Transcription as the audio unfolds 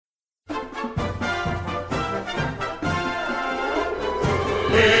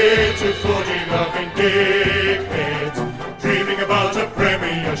dickheads, dreaming about a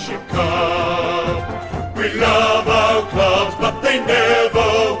Premiership Cup. We love our clubs, but they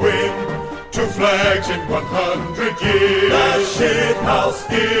never win. 2 flags in 100 years. The shit house.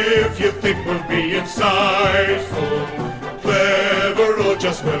 If you think we'll be insightful, clever, or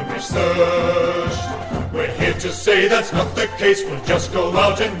just well researched, we're here to say that's not the case. We'll just go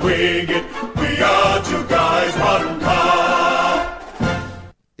out and wing it. We are 2 guys, 1 cup.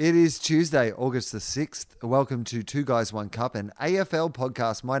 It is Tuesday, August the 6th. Welcome to 2 Guys, 1 Cup, an AFL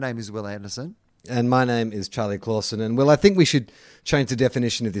podcast. My name is Will Anderson. And my name is Charlie Clausen. And, Will, I think we should change the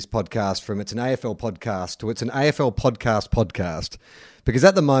definition of this podcast from it's an AFL podcast to it's an AFL podcast. Because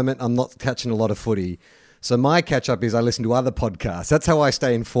at the moment, I'm not catching a lot of footy. So my catch-up is I listen to other podcasts. That's how I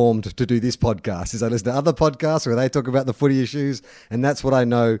stay informed to do this podcast, is I listen to other podcasts where they talk about the footy issues. And that's what I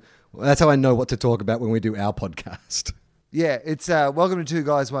know. That's how I know what to talk about when we do our podcast. Yeah, it's welcome to 2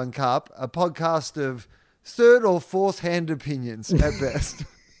 Guys, 1 Cup, a podcast of third or fourth hand opinions at best.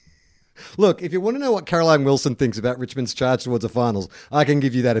 Look, if you want to know what Caroline Wilson thinks about Richmond's charge towards the finals, I can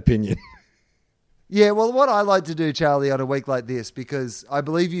give you that opinion. Yeah, well, what I like to do, Charlie, on a week like this, because I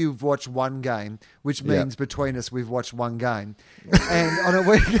believe you've watched 1 game, which means between us we've watched 1 game. And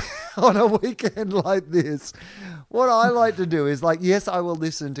on a weekend like this, what I like to do is, yes, I will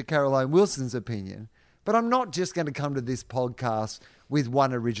listen to Caroline Wilson's opinion, but I'm not just going to come to this podcast with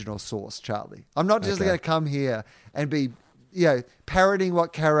one original source, Charlie. I'm not just going to come here and be parroting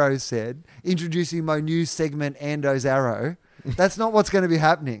what Caro said, introducing my new segment, Ando's Arrow. That's not what's going to be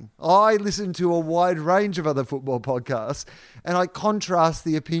happening. I listen to a wide range of other football podcasts, and I contrast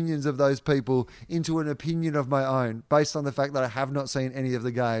the opinions of those people into an opinion of my own based on the fact that I have not seen any of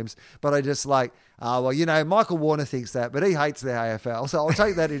the games, but I just Michael Warner thinks that, but he hates the AFL, so I'll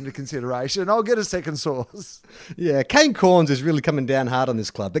take that into consideration. I'll get a second source. Yeah, Kane Cornes is really coming down hard on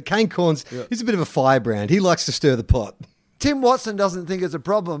this club, but Kane Cornes, he's a bit of a firebrand. He likes to stir the pot. Tim Watson doesn't think it's a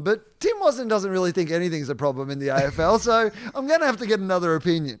problem, but Tim Watson doesn't really think anything's a problem in the AFL, so I'm going to have to get another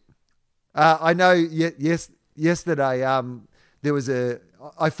opinion. I know, yesterday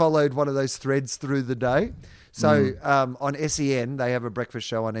I followed one of those threads through the day. So on SEN, they have a breakfast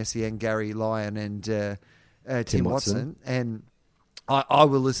show on SEN, Gary Lyon and Tim Watson. And I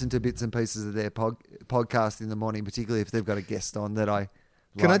will listen to bits and pieces of their podcast in the morning, particularly if they've got a guest on that I like.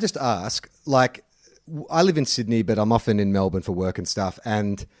 Can I just ask, I live in Sydney, but I'm often in Melbourne for work and stuff,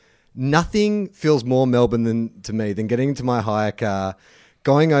 and nothing feels more Melbourne to me than getting into my hire car,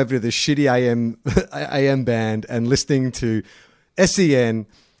 going over to the shitty AM band and listening to SEN,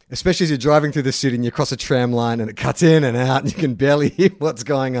 especially as you're driving through the city and you cross a tram line and it cuts in and out and you can barely hear what's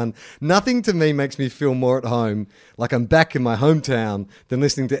going on. Nothing to me makes me feel more at home, like I'm back in my hometown, than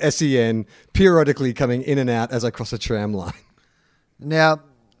listening to SEN periodically coming in and out as I cross a tram line. Now,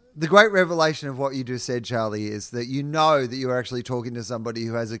 the great revelation of what you just said, Charlie, is that you know that you are actually talking to somebody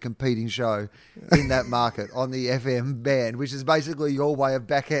who has a competing show in that market on the FM band, which is basically your way of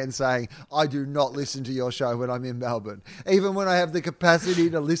backhand saying, I do not listen to your show when I'm in Melbourne. Even when I have the capacity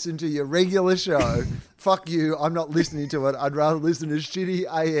to listen to your regular show, fuck you, I'm not listening to it. I'd rather listen to shitty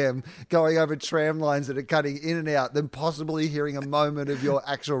AM going over tram lines that are cutting in and out than possibly hearing a moment of your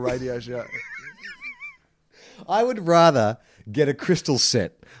actual radio show. I would rather get a crystal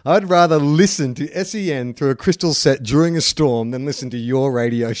set. I'd rather listen to SEN through a crystal set during a storm than listen to your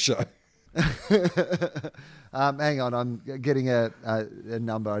radio show. Hang on, I'm getting a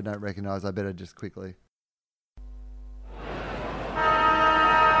number I don't recognise. I better just quickly.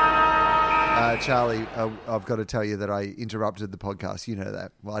 Charlie, I've got to tell you that I interrupted the podcast. You know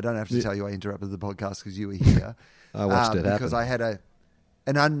that. Well, I don't have to tell you I interrupted the podcast because you were here. I watched it happen. Because I had an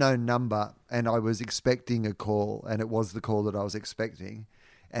unknown number and I was expecting a call, and it was the call that I was expecting.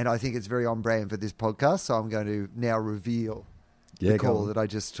 And I think it's very on brand for this podcast, so I'm going to now reveal the call that I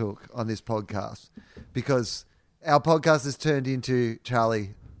just took on this podcast. Because our podcast has turned into,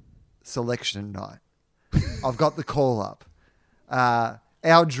 Charlie, selection night. I've got the call up.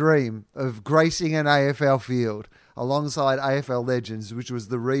 Our dream of gracing an AFL field alongside AFL legends, which was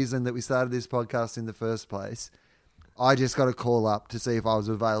the reason that we started this podcast in the first place. I just got a call up to see if I was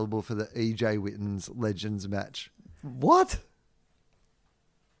available for the EJ Witten's Legends match. What?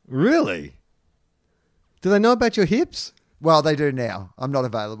 Really? Do they know about your hips? Well, they do now. I'm not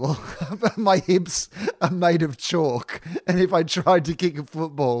available. My hips are made of chalk, and if I tried to kick a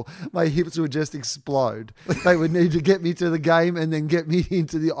football, my hips would just explode. They would need to get me to the game and then get me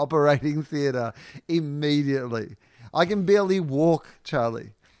into the operating theatre immediately. I can barely walk,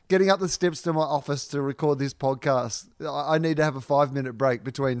 Charlie. Getting up the steps to my office to record this podcast, I need to have a 5-minute break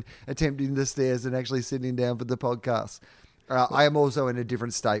between attempting the stairs and actually sitting down for the podcast. I am also in a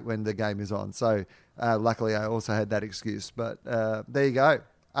different state when the game is on. So luckily I also had that excuse. But there you go.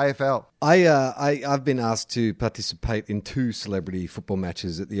 AFL. I've been asked to participate in 2 celebrity football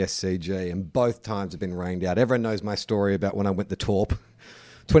matches at the SCG, and both times have been rained out. Everyone knows my story about when I went the Torp,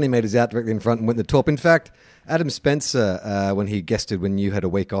 20 metres out directly in front and went the Torp. In fact, Adam Spencer, when he guested when you had a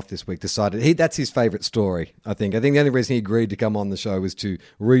week off this week, decided that's his favourite story, I think. I think the only reason he agreed to come on the show was to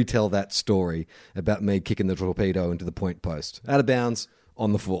retell that story about me kicking the torpedo into the point post. Out of bounds,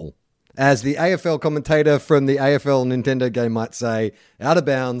 on the full. As the AFL commentator from the AFL Nintendo game might say, out of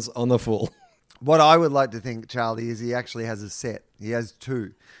bounds, on the full. What I would like to think, Charlie, is he actually has a set. He has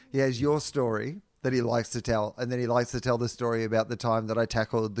 2. He has your story that he likes to tell, and then he likes to tell the story about the time that I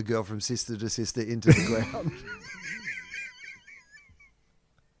tackled the girl from Sister to Sister into the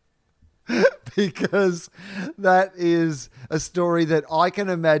ground. Because that is a story that I can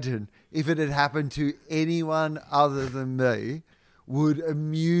imagine, if it had happened to anyone other than me, would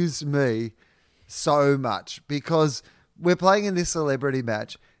amuse me so much, because we're playing in this celebrity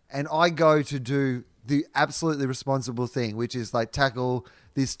match and I go to do the absolutely responsible thing, which is like tackle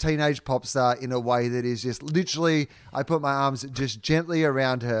this teenage pop star in a way that is just literally, I put my arms just gently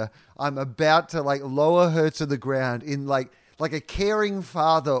around her. I'm about to like lower her to the ground in like a caring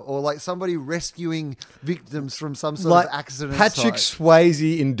father or like somebody rescuing victims from some sort of accident. Patrick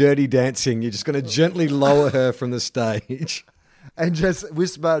Swayze in Dirty Dancing. You're just going to gently lower her from the stage. And just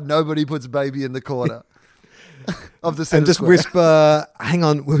whisper, nobody puts baby in the corner of the centre and just square. Whisper, hang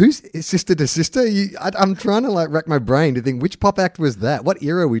on, who's Sister to Sister? I'm trying to like rack my brain to think which pop act was that? What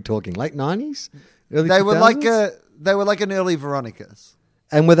era are we talking? Late 90s? Early 2000s? They were like an early Veronica's.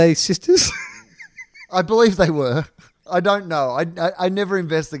 And were they sisters? I believe they were. I don't know. I never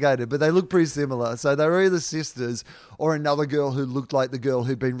investigated, but they look pretty similar. So they were either sisters or another girl who looked like the girl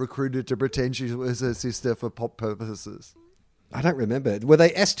who'd been recruited to pretend she was her sister for pop purposes. I don't remember. Were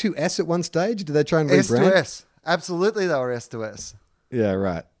they S2S at one stage? Did they try and rebrand? S2S. Absolutely, they were S2S. Yeah,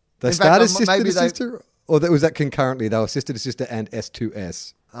 right. They In started fact, Sister maybe to Sister? Or was that concurrently? They were Sister to Sister and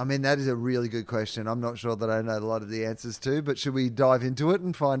S2S. I mean, that is a really good question. I'm not sure that I know a lot of the answers to, but should we dive into it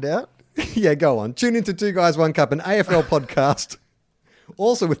and find out? Yeah, go on. Tune into 2 Guys, 1 Cup, an AFL podcast.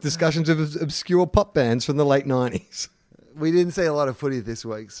 Also with discussions of obscure pop bands from the late 90s. We didn't see a lot of footy this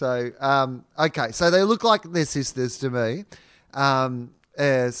week. So, okay. So they look like they're sisters to me.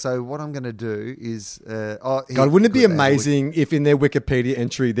 So what I'm going to do is... God, wouldn't it be amazing if in their Wikipedia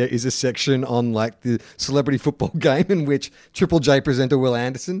entry there is a section on like the celebrity football game in which Triple J presenter Will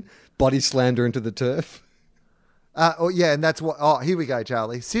Anderson body slammed her into the turf? Yeah, and that's what... Oh, here we go,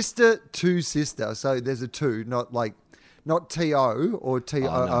 Charlie. Sister to Sister. So there's a 2, not T-O or T-O-O.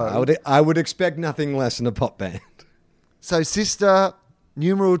 Oh, no. I would expect nothing less in a pop band. So Sister,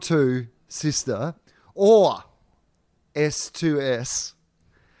 numeral 2, Sister, or S2S.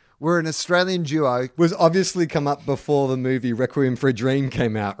 We're an Australian duo. Was obviously come up before the movie Requiem for a Dream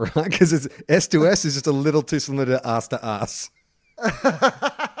came out, right? Because S2S is just a little too similar to Ass to Ass.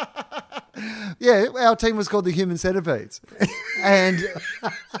 Yeah, our team was called the Human Centipedes. And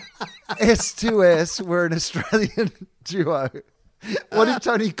S2S, we're an Australian duo. What if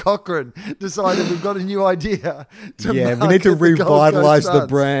Tony Cochran decided we've got a new idea? We need to revitalise the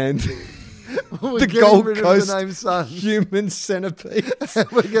brand. The Gold Coast the name Sun. Human Centipedes.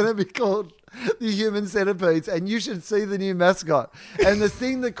 We're going to be called the Human Centipedes, and you should see the new mascot. And the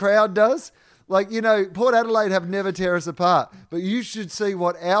thing the crowd does, like, Port Adelaide have Never Tear Us Apart, but you should see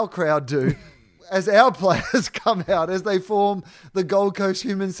what our crowd do as our players come out, as they form the Gold Coast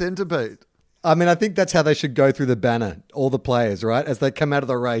Human Centipede. I mean, I think that's how they should go through the banner, all the players, right? As they come out of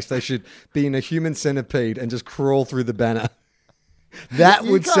the race, they should be in a human centipede and just crawl through the banner. That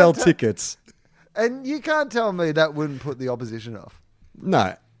would sell tickets. And you can't tell me that wouldn't put the opposition off.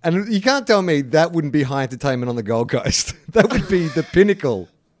 No. And you can't tell me that wouldn't be high entertainment on the Gold Coast. That would be the pinnacle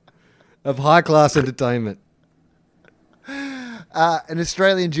of high-class entertainment. An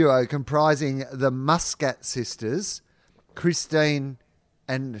Australian duo comprising the Muscat sisters, Christine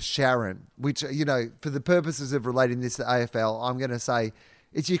and Sharon, which, for the purposes of relating this to AFL, I'm going to say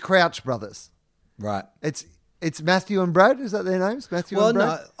it's your Crouch brothers. Right. It's Matthew and Brad. Is that their names? Matthew and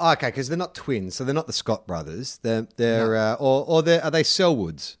Brad? No. Okay, because they're not twins, so they're not the Scott brothers. They're are they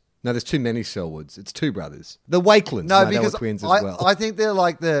Selwoods? No, there's too many Selwoods. It's 2 brothers. The Wakelands. No, they because were twins as well. I think they're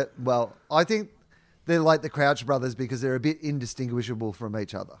like the Crouch brothers because they're a bit indistinguishable from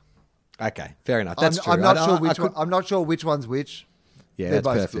each other. Okay, fair enough. That's true. I'm not sure which one's which. Yeah, they're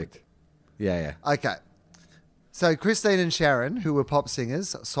that's both perfect. Good. Yeah. Okay. So Christine and Sharon, who were pop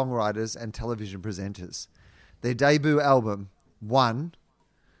singers, songwriters, and television presenters. Their debut album, One,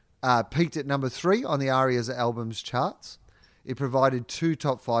 peaked at number 3 on the ARIA's albums charts. It provided 2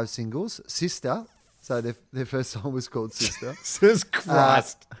 top 5 singles. Sister, so their first song was called Sister. Jesus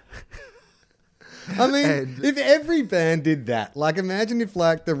Christ. I mean, And- if every band did that, like imagine if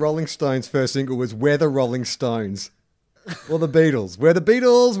like the Rolling Stones' first single was We're the Rolling Stones. Or the Beatles. We're the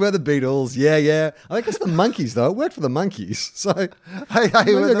Beatles, we're the Beatles. Yeah, yeah. I think it's the Monkeys, though. It worked for the Monkeys. So, Hey,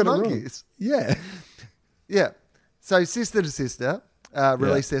 maybe we're I the got it wrong. Monkeys. Yeah. Yeah. So Sister to Sister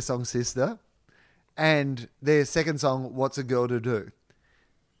released their song Sister, and their second song, What's a Girl to Do?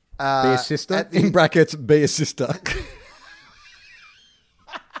 Be a sister. at the- In brackets, be a sister.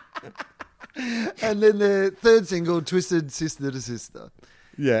 And then the third single, Twisted Sister to Sister.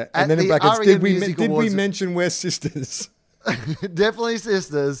 Yeah. At And then in the brackets, ARIA did we Music Awards- mention we're sisters? Definitely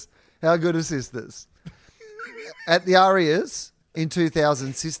sisters. How good are sisters? At the ARIAs in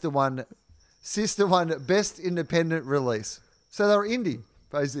 2000, Sister won Best Independent Release. So they were indie,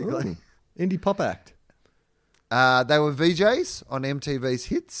 basically. Indie pop act. They were VJs on MTV's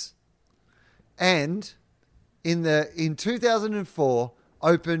Hits, and in 2004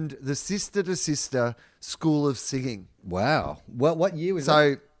 opened the Sister to Sister School of Singing. Wow. What year was that?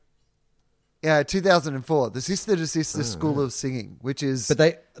 So, yeah, 2004, the Sister to Sister School of Singing, which is But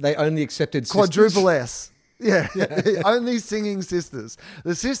they only accepted quadruple sisters? S. Yeah, only singing sisters.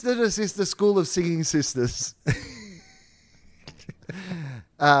 The Sister to Sister School of Singing Sisters.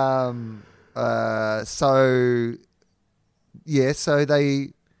 So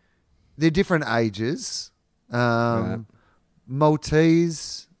they're different ages. Right.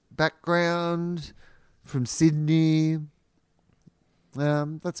 Maltese background from Sydney.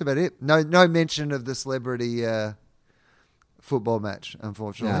 That's about it. No mention of the celebrity football match,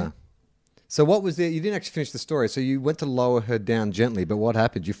 unfortunately. Yeah. So what was there? You didn't actually finish the story. So you went to lower her down gently, but what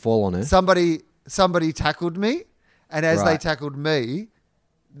happened? You fall on her? Somebody tackled me, and as they Right. tackled me,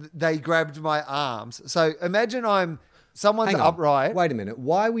 they grabbed my arms. So imagine someone's Hang on. upright. Wait a minute.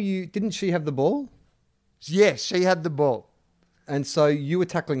 Why were you... Didn't she have the ball? Yes, she had the ball. And so you were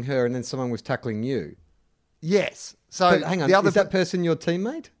tackling her and then someone was tackling you. Yes. So But hang on, the other is that person your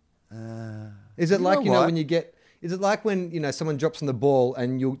teammate? Is it you like, know what? when you get... Is it like when, someone drops on the ball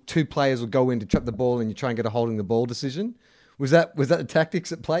and your 2 players will go in to trap the ball and you try and get a holding the ball decision? Was that the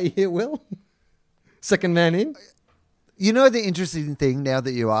tactics at play here, Will? Second man in? You know the interesting thing now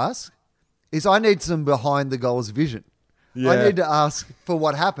that you ask is I need some behind the goals vision. I Yeah. need to ask for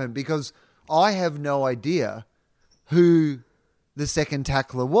what happened because I have no idea who the second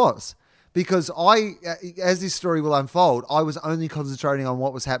tackler was. Because as this story will unfold, I was only concentrating on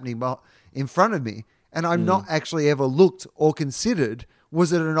what was happening in front of me. And I've not actually ever looked or considered,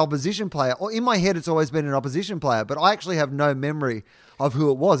 was it an opposition player? Or in my head, it's always been an opposition player, but I actually have no memory of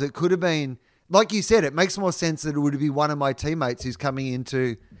who it was. It could have been, like you said, it makes more sense that it would be one of my teammates who's coming in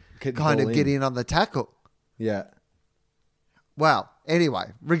to Get the kind ball of get in. in on the tackle. Yeah. Well,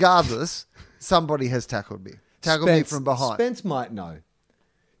 anyway, regardless, somebody has tackled me. Tackled me from behind. Spence might know.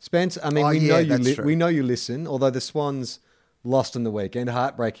 Spence, I mean, Oh, we yeah, know you. that's true. We know you listen. Although the Swans lost on the weekend,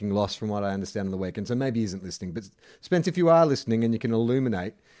 heartbreaking loss from what I understand on the weekend. So maybe he isn't listening. But Spence, if you are listening and you can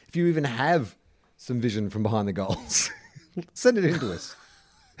illuminate, if you even have some vision from behind the goals, send it in to us.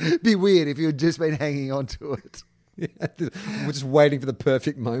 It'd be weird if you had just been hanging on to it. We're just waiting for the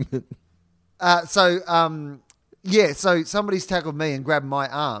perfect moment. So somebody's tackled me and grabbed my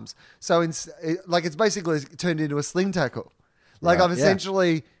arms. So it's basically turned into a sling tackle. Like Right, I've yeah.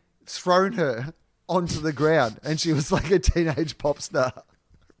 essentially thrown her onto the ground and she was like a teenage pop star.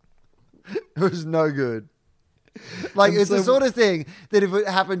 It was no good. Like And it's the so- sort of thing that if it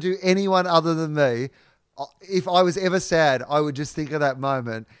happened to anyone other than me, if I was ever sad, I would just think of that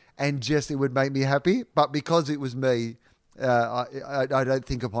moment and just it would make me happy. But because it was me, I don't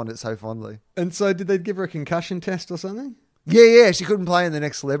think upon it so fondly. And so, did they give her a concussion test or something? Yeah, she couldn't play in the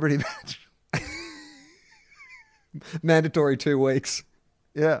next celebrity match. Mandatory 2 weeks.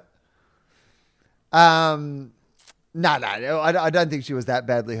 Yeah. No, I don't think she was that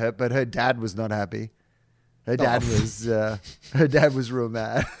badly hurt, but her dad was not happy. Her dad was real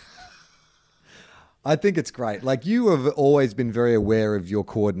mad. I think it's great. Like, you have always been very aware of your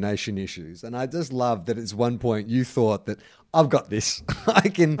coordination issues. And I just love that at one point you thought that I've got this. I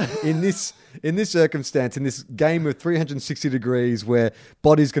can, in this circumstance, in this game of 360 degrees where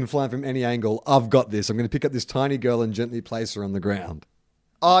bodies can fly from any angle, I've got this. I'm going to pick up this tiny girl and gently place her on the ground.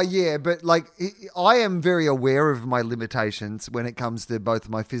 Oh, yeah, but like I am very aware of my limitations when it comes to both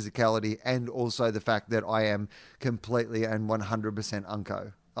my physicality and also the fact that I am completely and 100%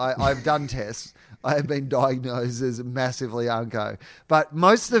 unco. I've done tests. I have been diagnosed as massively unco. But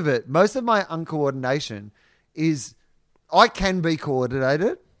most of my uncoordination is I can be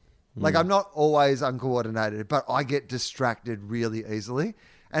coordinated, Like, I'm not always uncoordinated, but I get distracted really easily.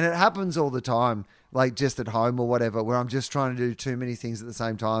 And it happens all the time, like just at home or whatever, where I'm just trying to do too many things at the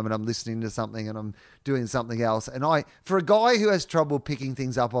same time and I'm listening to something and I'm doing something else. And for a guy who has trouble picking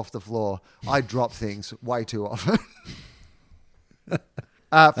things up off the floor, I drop things way too often.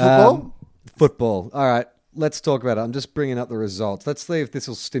 Football? Football. All right. Let's talk about it. I'm just bringing up the results. Let's see if this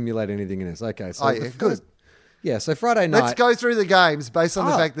will stimulate anything in us. Okay. So Good. Yeah, so Friday night. Let's go through the games based on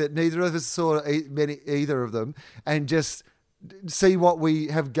the fact that neither of us saw either of them and just see what we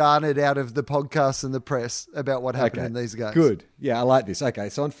have garnered out of the podcast and the press about what happened in these games. Good. Yeah, I like this. Okay,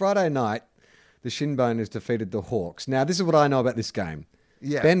 so on Friday night, the Shinboners defeated the Hawks. Now, this is what I know about this game.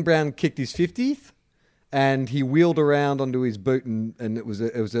 Yeah. Ben Brown kicked his 50th and he wheeled around onto his boot and it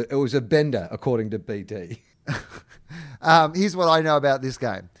was a bender, according to BT. Here's what I know about this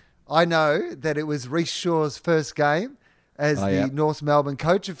game. I know that it was Reece Shaw's first game as the North Melbourne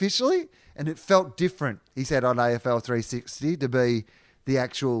coach officially, and it felt different, he said on AFL 360, to be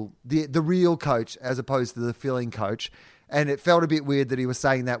the real coach as opposed to the filling coach. And it felt a bit weird that he was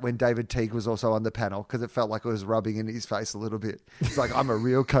saying that when David Teague was also on the panel because it felt like it was rubbing in his face a little bit. It's like, I'm a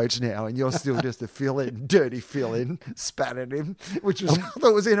real coach now and you're still just a fill-in, dirty fill-in, spat at him, which I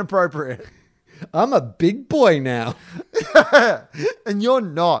thought was inappropriate. I'm a big boy now. And you're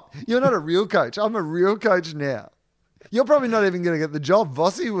not. You're not a real coach. I'm a real coach now. You're probably not even going to get the job.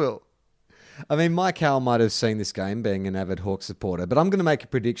 Vossi will. I mean, Mike Howell might have seen this game being an avid Hawk supporter, but I'm going to make a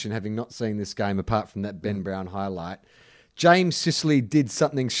prediction having not seen this game apart from that Ben Brown highlight. James Sicily did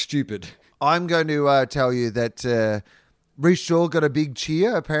something stupid. I'm going to tell you that Reece Shaw got a big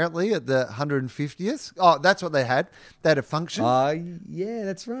cheer, apparently, at the 150th. Oh, that's what they had. They had a function. Yeah,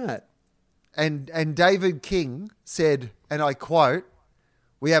 that's right. And David King said, and I quote,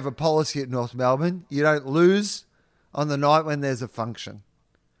 "We have a policy at North Melbourne. You don't lose on the night when there's a function."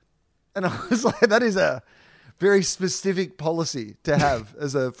 And I was like, that is a very specific policy to have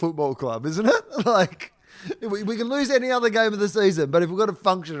as a football club, isn't it? Like, we can lose any other game of the season, but if we've got a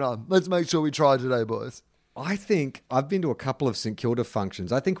function on, let's make sure we try today, boys. I think I've been to a couple of St Kilda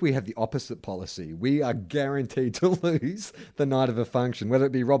functions. I think we have the opposite policy. We are guaranteed to lose the night of a function, whether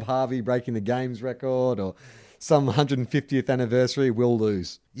it be Rob Harvey breaking the games record or some 150th anniversary, we'll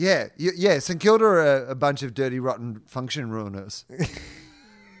lose. Yeah. St Kilda are a bunch of dirty, rotten function ruiners.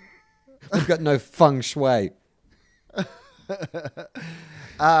 We've got no feng shui.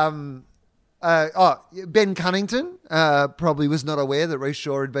 Ben Cunnington probably was not aware that Reece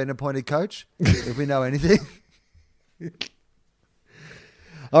Shaw had been appointed coach, if we know anything.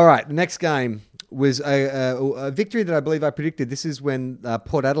 All right, the next game was a victory that I believe I predicted. This is when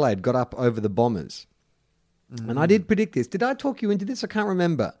Port Adelaide got up over the Bombers. And I did predict this. Did I talk you into this? I can't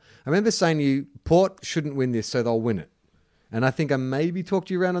remember. I remember saying to you, Port shouldn't win this, so they'll win it. And I think I maybe talked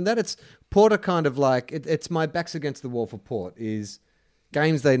you around on that. It's Port are kind of like, it's my back's against the wall for Port, is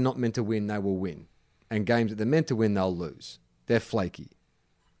games they're not meant to win, they will win. And games that they're meant to win, they'll lose. They're flaky.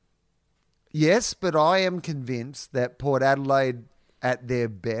 Yes, but I am convinced that Port Adelaide, at their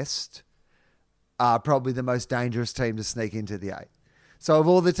best, are probably the most dangerous team to sneak into the 8. So of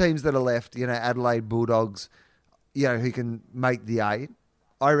all the teams that are left, Adelaide Bulldogs, who can make the 8,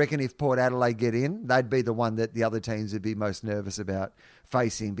 I reckon if Port Adelaide get in, they'd be the one that the other teams would be most nervous about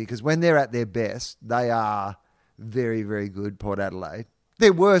facing, because when they're at their best, they are very, very good, Port Adelaide.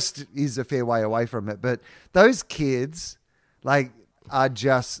 Their worst is a fair way away from it, but those kids, are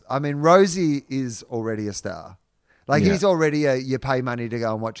just... I mean, Rosie is already a star. He's already you pay money to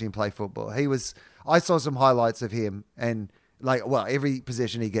go and watch him play football. I saw some highlights of him, and every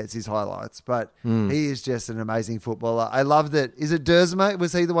possession he gets is highlights, but he is just an amazing footballer. I love that. Is it Dersma?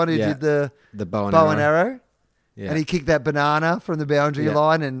 Was he the one who did the bow and arrow? Yeah. And he kicked that banana from the boundary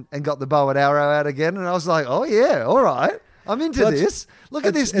line and got the bow and arrow out again. And I was like, oh yeah, all right. I'm into this. Look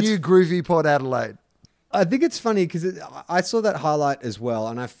at this new groovy Port Adelaide. I think it's funny because I saw that highlight as well,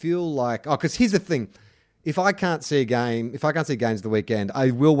 and I feel like, because here's the thing. If I can't see games of the weekend,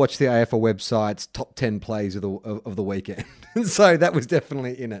 I will watch the AFL website's top 10 plays of the weekend. So that was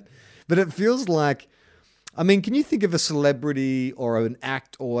definitely in it. But it feels like, I mean, can you think of a celebrity or an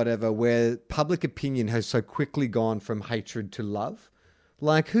act or whatever where public opinion has so quickly gone from hatred to love?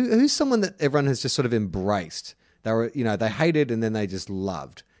 Like who's someone that everyone has just sort of embraced? They hated and then they just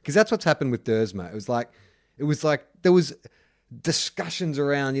loved. Because that's what's happened with Dersma. It was like there was discussions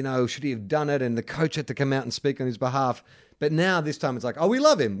around, should he have done it? And the coach had to come out and speak on his behalf. But now this time it's like, oh, we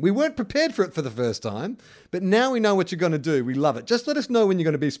love him. We weren't prepared for it for the first time, but now we know what you're going to do. We love it. Just let us know when you're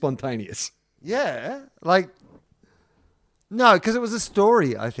going to be spontaneous. Yeah. No, because it was a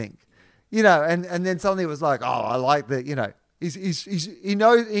story, I think. And then suddenly it was like, oh, I like that, He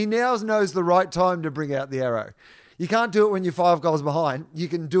now knows the right time to bring out the arrow. You can't do it when you're 5 goals behind. You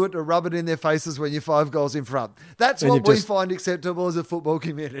can do it to rub it in their faces when you're 5 goals in front. That's what we find acceptable as a football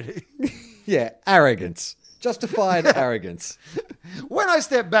community. Yeah, arrogance. Justified arrogance. When I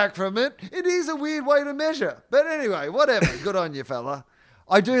step back from it, it is a weird way to measure. But anyway, whatever. Good on you, fella.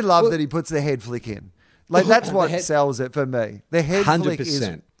 I do love that he puts the head flick in. Like, that's what sells it for me. The head 100%. Flick is...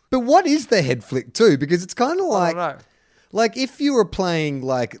 But what is the head flick too? Because it's kind of like... I don't know. Like, if you were playing,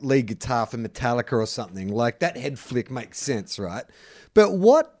 like, lead guitar for Metallica or something, like, that head flick makes sense, right? But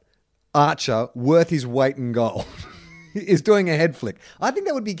what archer worth his weight in gold is doing a head flick? I think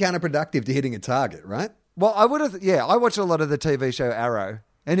that would be counterproductive to hitting a target, right? Well, I would have... Yeah, I watch a lot of the TV show Arrow,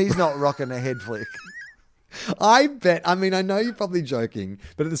 and he's not rocking a head flick. I bet... I mean, I know you're probably joking,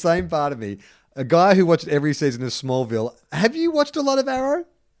 but at the same part of me, a guy who watched every season of Smallville... Have you watched a lot of Arrow?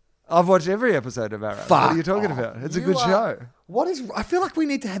 I've watched every episode of Arrow. What are you talking about? It's a good show. What is? I feel like we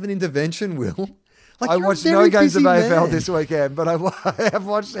need to have an intervention, Will. Like, I watched no games of AFL this weekend, but I have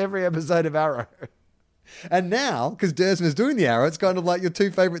watched every episode of Arrow. And now, because Dersman's doing the Arrow, it's kind of like your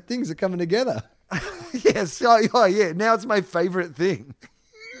two favourite things are coming together. Yes. Oh, yeah. Now it's my favourite thing.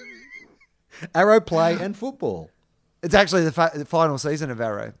 Arrow play and football. It's actually the final season of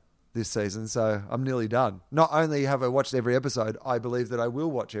Arrow this season, so I'm nearly done. Not only have I watched every episode, I believe that I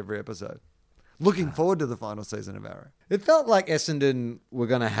will watch every episode. Looking forward to the final season of Arrow. It felt like Essendon were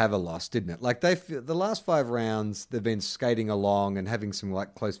going to have a loss, didn't it? Like, the last 5 rounds, they've been skating along and having some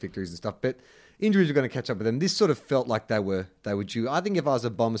like close victories and stuff, but injuries were going to catch up with them. This sort of felt like they were due. I think if I was a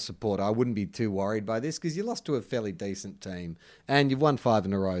Bombers supporter, I wouldn't be too worried by this because you lost to a fairly decent team and you've won 5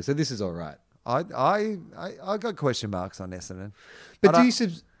 in a row, so this is all right. I got question marks on Essendon. But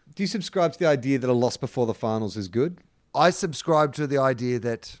do you subscribe to the idea that a loss before the finals is good? I subscribe to the idea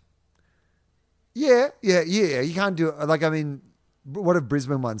that, yeah, you can't do it. Like, I mean, what if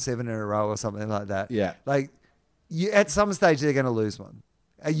Brisbane won 7 in a row or something like that? Yeah. Like, at some stage, they're going to lose one.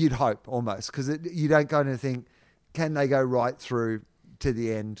 You'd hope, almost, because you don't kind of think, can they go right through to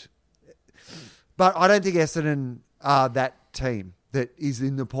the end? But I don't think Essendon are that team that is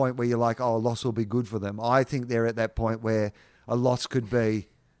in the point where you're like, oh, a loss will be good for them. I think they're at that point where a loss could be...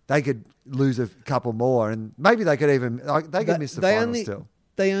 They could lose a couple more, and maybe they could even miss the final still.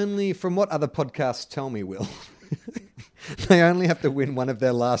 They only, from what other podcasts tell me, Will, they only have to win one of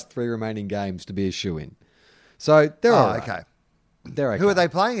their last 3 remaining games to be a shoo-in. So they're all right. Okay. They're okay. Who are they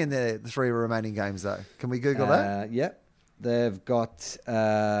playing in the 3 remaining games, though? Can we Google that? Yep. They've got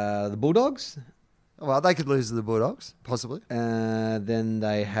the Bulldogs. Well, they could lose to the Bulldogs, possibly. Then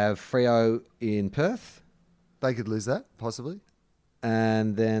they have Freo in Perth. They could lose that, possibly.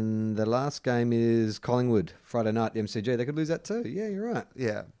 And then the last game is Collingwood, Friday night, the MCG. They could lose that too. Yeah, you're right.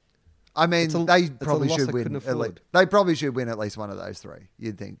 Yeah. I mean, they probably should win. They probably should win at least one of those 3,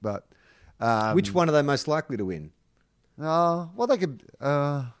 you'd think. But which one are they most likely to win? Well, they could...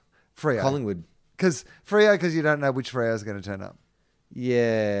 Freo. Collingwood. Because you don't know which Freo is going to turn up.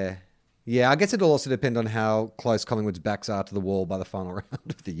 Yeah. Yeah, I guess it'll also depend on how close Collingwood's backs are to the wall by the final round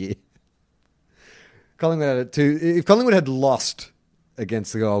of the year. If Collingwood had lost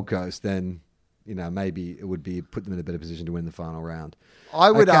against the Gold Coast, then, you know, maybe it would be put them in a better position to win the final round. I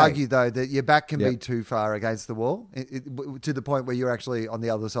would argue, though, that your back can be too far against the wall to the point where you're actually on the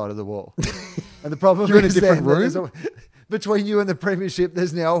other side of the wall. And the problem you're is in a different room? Between you and the Premiership,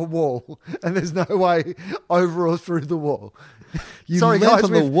 there's now a wall, and there's no way over or through the wall. Sorry,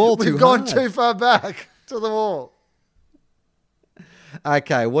 guys, we've gone too far back to the wall.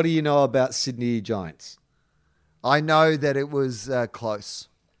 Okay, what do you know about Sydney Giants? I know that it was close.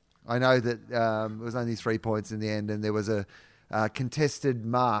 I know that it was only 3 points in the end, and there was a contested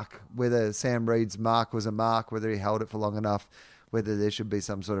mark, whether Sam Reid's mark was a mark, whether he held it for long enough, whether there should be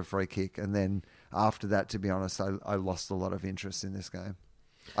some sort of free kick. And then after that, to be honest, I lost a lot of interest in this game.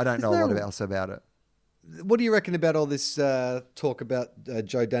 I don't know a lot else about it. What do you reckon about all this talk about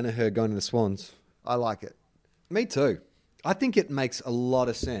Joe Danaher going to the Swans? I like it. Me too. I think it makes a lot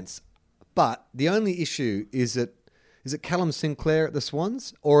of sense. But the only issue is that Callum Sinclair at the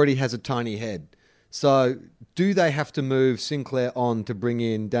Swans already has a tiny head. So do they have to move Sinclair on to bring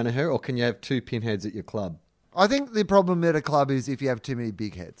in Danaher, or can you have 2 pinheads at your club? I think the problem at a club is if you have too many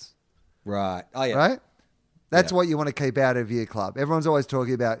big heads. Right. Oh, yeah. Right? That's what you want to keep out of your club. Everyone's always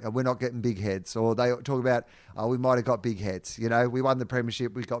talking about we're not getting big heads, or they talk about we might have got big heads. You know, we won the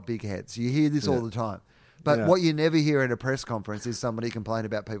premiership, we got big heads. You hear this all the time. But what you never hear in a press conference is somebody complain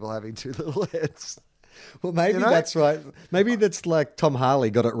about people having too little heads. Well, maybe that's right. Maybe that's like Tom Harley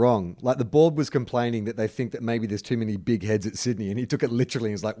got it wrong. Like the board was complaining that they think that maybe there's too many big heads at Sydney, and he took it literally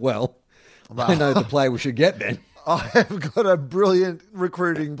and was like, well, I know the player we should get then. I have got a brilliant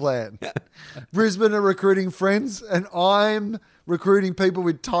recruiting plan. Brisbane are recruiting friends, and I'm recruiting people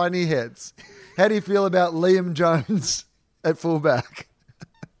with tiny heads. How do you feel about Liam Jones at fullback?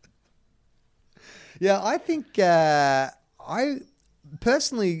 Yeah, I think I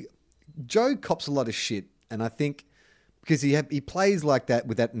personally, Joe cops a lot of shit, and I think because he plays like that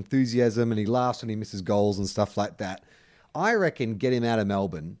with that enthusiasm, and he laughs when he misses goals and stuff like that. I reckon get him out of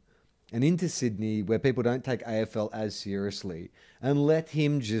Melbourne and into Sydney, where people don't take AFL as seriously, and let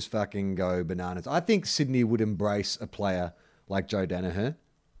him just fucking go bananas. I think Sydney would embrace a player like Joe Danaher.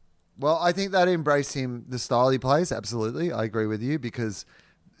 Well, I think they'd embrace him, the style he plays, absolutely. I agree with you, because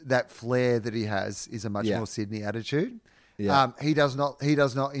that flair that he has is a much more Sydney attitude. Yeah. He does not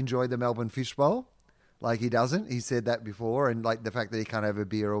enjoy the Melbourne Fishbowl. Like, he doesn't. He said that before, and like the fact that he can't have a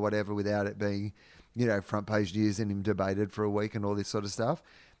beer or whatever without it being, front page news and him debated for a week and all this sort of stuff.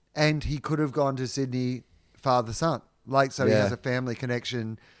 And he could have gone to Sydney father-son. He has a family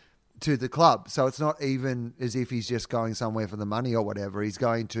connection to the club. So it's not even as if he's just going somewhere for the money or whatever. He's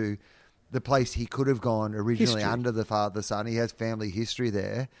going to the place he could have gone originally under the father-son. He has family history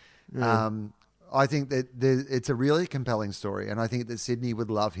there. I think that it's a really compelling story, and I think that Sydney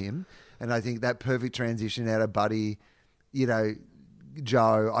would love him. And I think that perfect transition out of Buddy,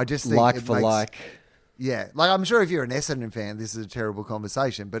 Joe, I just think like. Yeah, I'm sure if you're an Essendon fan, this is a terrible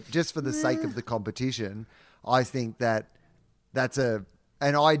conversation, but just for the sake of the competition, I think that that's an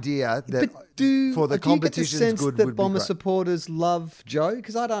idea that for the competition's good that would Bomber be great. supporters love Joe?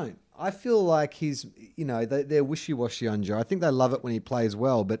 Because I don't. I feel like he's, they're wishy-washy on Joe. I think they love it when he plays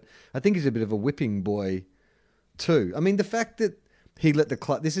well, but I think he's a bit of a whipping boy too. I mean, the fact that he let the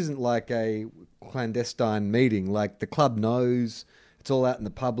club, this isn't like a clandestine meeting, like the club knows, it's all out in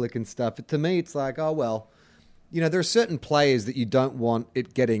the public and stuff. But to me, it's like, oh, well, there are certain players that you don't want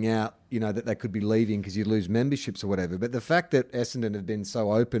it getting out, that they could be leaving because you lose memberships or whatever. But the fact that Essendon have been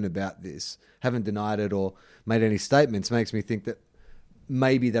so open about this, haven't denied it or made any statements, makes me think that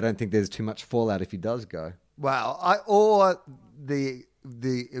maybe they don't think there's too much fallout if he does go. Well, the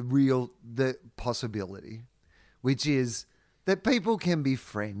possibility, which is that people can be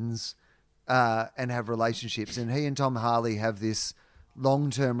friends and have relationships. And he and Tom Harley have this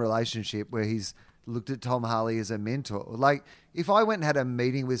long-term relationship where he's looked at Tom Harley as a mentor. Like, if I went and had a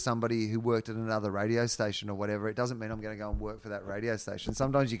meeting with somebody who worked at another radio station or whatever, it doesn't mean I'm going to go and work for that radio station.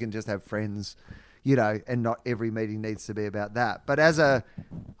 Sometimes you can just have friends, and not every meeting needs to be about that. But as a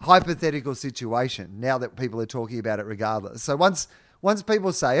hypothetical situation, now that people are talking about it regardless. So once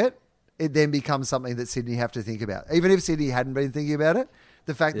people say it, it then becomes something that Sydney have to think about. Even if Sydney hadn't been thinking about it,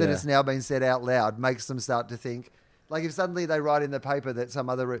 the fact that it's now been said out loud makes them start to think. Like, if suddenly they write in the paper that some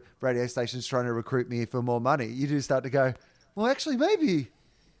other radio station's trying to recruit me for more money, you do start to go, well, actually, maybe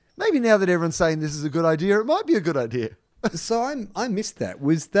now that everyone's saying this is a good idea, it might be a good idea. So I missed that.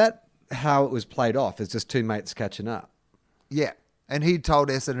 Was that how it was played off, as just two mates catching up? Yeah. And he told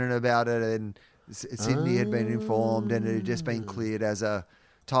Essendon about it, and Sydney had been informed, and it had just been cleared as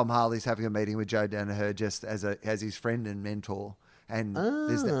Tom Harley's having a meeting with Joe Danaher just as his friend and mentor. And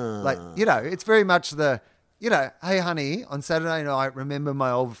there's it's very much the, hey, honey, on Saturday night, remember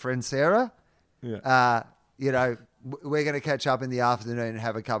my old friend Sarah? Yeah. We're going to catch up in the afternoon and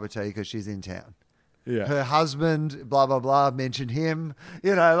have a cup of tea because she's in town. Yeah. Her husband, blah, blah, blah, mentioned him.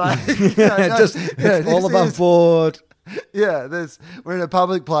 Just all above board. Yeah, we're in a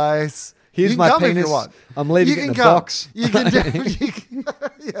public place. Here's my penis. I'm leaving it in a box. You can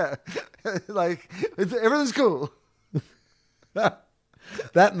yeah. Everything's cool.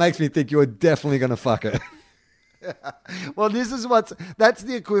 That makes me think you're definitely going to fuck her. Yeah. Well, that's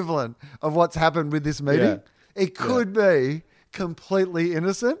the equivalent of what's happened with this meeting. Yeah. It could be completely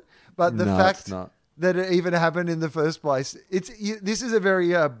innocent, but the fact that it even happened in the first place, this is a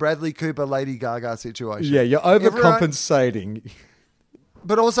very Bradley Cooper, Lady Gaga situation. Yeah, you're overcompensating.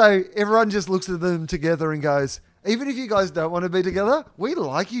 But also, everyone just looks at them together and goes, even if you guys don't want to be together, we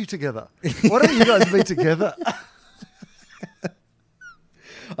like you together. Why don't you guys be together?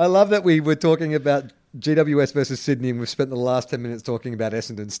 I love that we were talking about GWS versus Sydney and we've spent the last 10 minutes talking about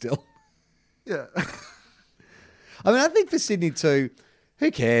Essendon still. Yeah. I mean, I think for Sydney too,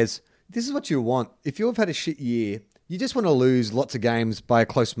 who cares? This is what you want. If you've had a shit year, you just want to lose lots of games by a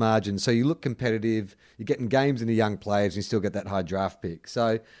close margin. So you look competitive, you're getting games into young players, and you still get that high draft pick.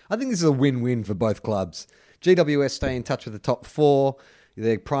 So I think this is a win-win for both clubs. GWS stay in touch with the top four.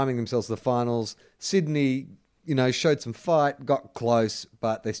 They're priming themselves for the finals. Sydney, showed some fight, got close,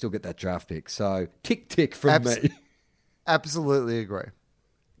 but they still get that draft pick. So tick from me. Absolutely agree.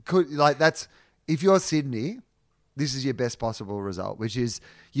 If you're Sydney, This is your best possible result, which is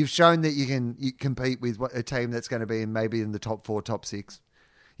you've shown that you compete with a team that's going to be maybe in the top 4, top 6,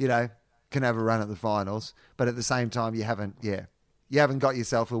 can have a run at the finals. But at the same time, you haven't got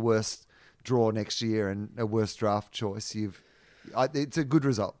yourself a worse draw next year and a worse draft choice. It's a good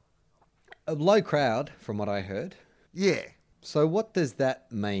result. A low crowd, from what I heard. Yeah. So what does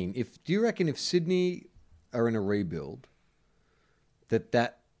that mean? Do you reckon if Sydney are in a rebuild,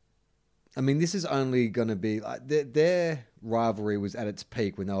 this is only going to be like their rivalry was at its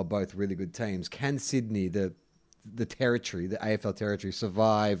peak when they were both really good teams. Can Sydney, the territory, the AFL territory,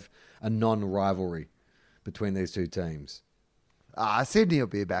 survive a non-rivalry between these two teams? Sydney will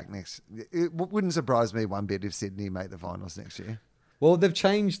be back next. It wouldn't surprise me one bit if Sydney make the finals next year. Well, they've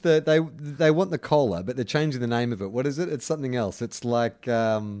changed they want the cola, but they're changing the name of it. What is it? It's something else. It's like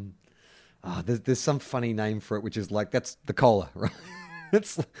there's some funny name for it, which is like that's the cola, right?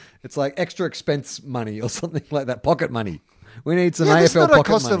 It's like extra expense money or something like that. Pocket money. We need some AFL it's not pocket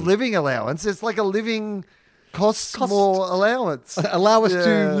a cost money. of living allowance. It's like a living cost more allowance. Allow us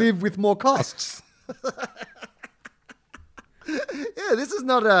to live with more costs. Yeah, this is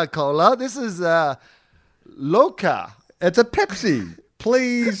not a cola. This is Loca. It's a Pepsi.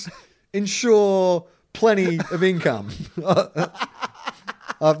 Please ensure plenty of income.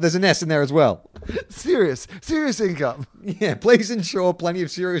 There's an S in there as well. Serious income. Yeah, please ensure plenty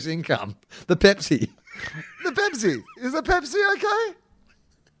of serious income. The Pepsi. The Pepsi. Is the Pepsi okay?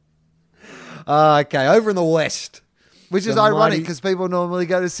 Okay, over in the West. Which is ironic because people normally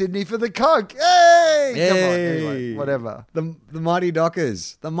go to Sydney for the Coke. Hey! Come on, anyway, whatever. The Mighty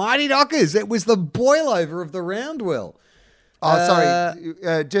Dockers. The Mighty Dockers. It was the boil-over of the Roundwell. Oh,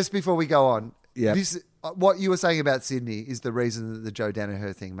 sorry. Just before we go on. Yeah. What you were saying about Sydney is the reason that the Joe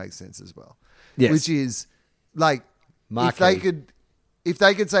Danaher thing makes sense as well. Yes. Which is, like, if they could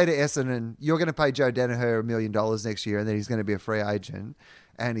say to Essendon, you're going to pay Joe Danaher $1 million next year and then he's going to be a free agent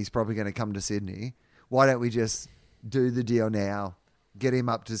and he's probably going to come to Sydney, why don't we just do the deal now, get him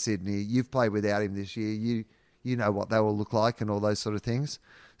up to Sydney. You've played without him this year. You know what they will look like and all those sort of things.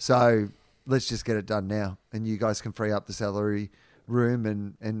 So let's just get it done now. And you guys can free up the salary room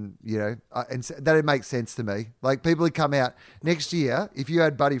and that makes sense to me. Like people who come out next year, if you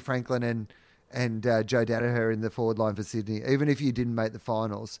had Buddy Franklin and Joe Danaher in the forward line for Sydney, even if you didn't make the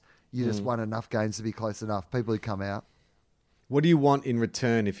finals, you just won enough games to be close enough. People who come out. What do you want in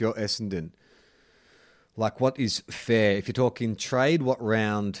return if you're Essendon? Like, what is fair? If you're talking trade, what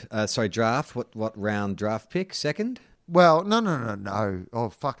round? Draft. What round draft pick? Second? Well, no. Oh,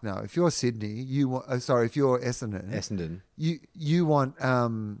 fuck no. If you're Sydney, if you're Essendon, you want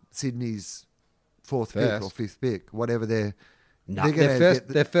Sydney's fourth pick or fifth pick, whatever their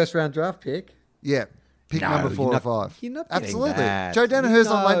first round draft pick. Yeah, pick number 4 or 5. You're not absolutely. That. Joe Danaher's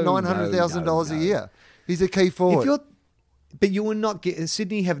on like $900,000 a year. He's a key forward. But you will not get.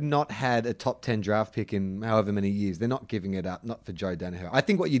 Sydney have not had a top 10 draft pick in however many years. They're not giving it up, not for Joe Danaher. I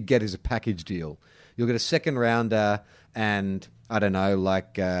think what you'd get is a package deal. You'll get a second rounder and, I don't know,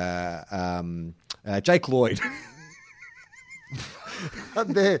 like Jake Lloyd.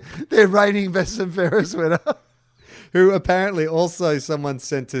 Their reigning best and fairest winner. Who apparently also someone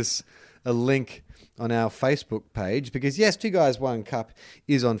sent us a link on our Facebook page because, yes, 2 Guys, 1 Cup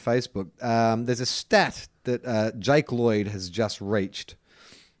is on Facebook. There's a stat that Jake Lloyd has just reached,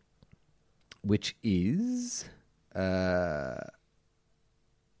 which is... here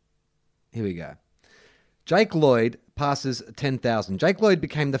we go. Jake Lloyd passes 10,000. Jake Lloyd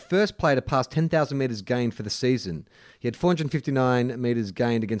became the first player to pass 10,000 metres gained for the season. He had 459 metres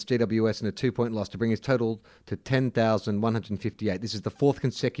gained against GWS in a 2-point loss to bring his total to 10,158. This is the 4th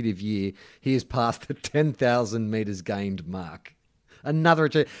consecutive year he has passed the 10,000 metres gained mark. Another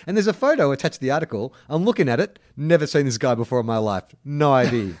achievement. And there's a photo attached to the article. I'm looking at it. Never seen this guy before in my life. No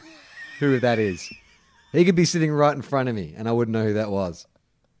idea who that is. He could be sitting right in front of me and I wouldn't know who that was.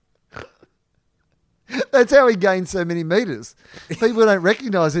 That's how he gained so many metres. People don't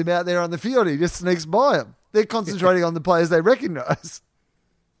recognise him out there on the field. He just sneaks by them. They're concentrating on the players they recognise.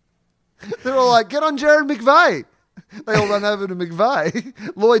 They're all like, get on Jared McVeigh. They all run over to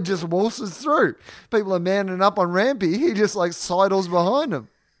McVeigh. Lloyd just waltzes through. People are manning up on Rampy. He just like sidles behind them.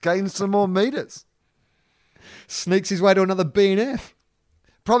 Gains some more metres. Sneaks his way to another B&F.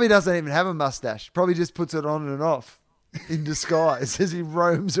 Probably doesn't even have a mustache. Probably just puts it on and off in disguise as he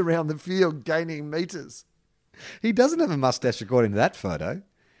roams around the field gaining metres. He doesn't have a mustache according to that photo.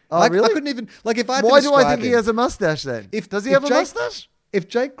 Oh, really? I couldn't even... Like, if I Why do I think he has a mustache then? Does he have a mustache? If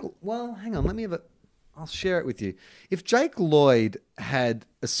Jake... Well, hang on. Let me have a... I'll share it with you. If Jake Lloyd had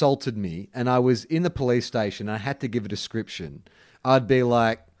assaulted me and I was in the police station and I had to give a description, I'd be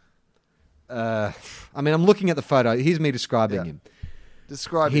like, I mean, I'm looking at the photo. Here's me describing him.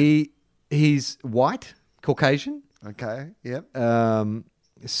 Describe him. He's white, Caucasian, Okay. Yep.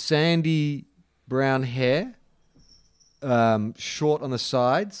 sandy brown hair, short on the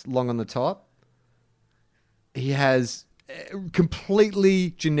sides, long on the top. He has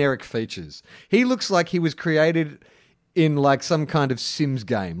completely generic features. He looks like he was created in like some kind of Sims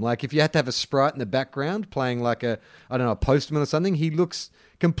game. Like if you had to have a sprite in the background playing like a postman or something, he looks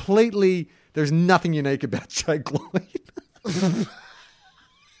completely... There's nothing unique about Jake Lloyd.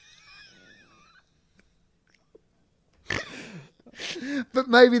 But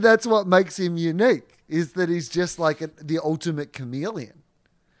maybe that's what makes him unique, is that he's just like the ultimate chameleon.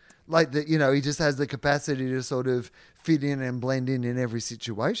 Like that, he just has the capacity to sort of fit in and blend in every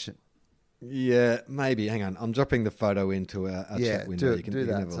situation. Yeah, maybe. Hang on. I'm dropping the photo into our chat window. Do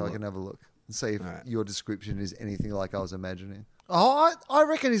that so I can have a look and see if your description is anything like I was imagining. Oh, I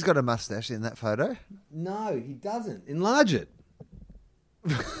reckon he's got a mustache in that photo. No, he doesn't. Enlarge it.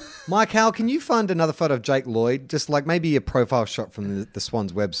 Mike Howell, can you find another photo of Jake Lloyd? Just like maybe a profile shot from the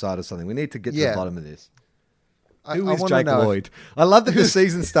Swans website or something. We need to get to the bottom of this. Who is Jake Lloyd? I love that the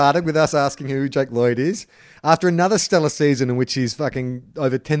season started with us asking who Jake Lloyd is. After another stellar season in which he's fucking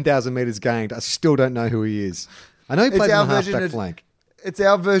over 10,000 metres gained, I still don't know who he is. I know he plays on the halfback flank. It's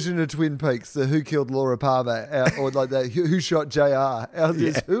our version of Twin Peaks, the Who Killed Laura Palmer, or like the Who Shot JR. Ours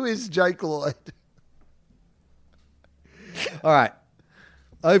is Who is Jake Lloyd? All right.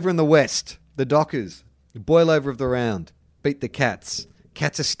 Over in the West, the Dockers, boil over of the round, beat the Cats.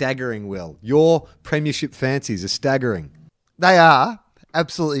 Cats are staggering, Will. Your premiership fancies are staggering. They are.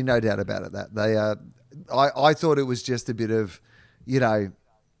 Absolutely no doubt about it. That they are. I thought it was just a bit of,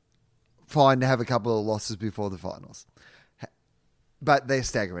 fine to have a couple of losses before the finals. But they're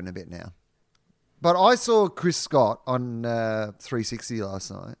staggering a bit now. But I saw Chris Scott on 360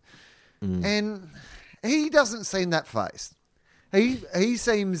 last night, and he doesn't seem that phased. He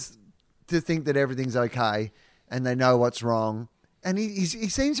seems to think that everything's okay and they know what's wrong. And he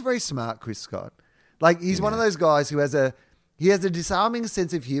seems very smart, Chris Scott. Like he's one of those guys who has a disarming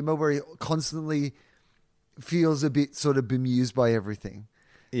sense of humor where he constantly feels a bit sort of bemused by everything.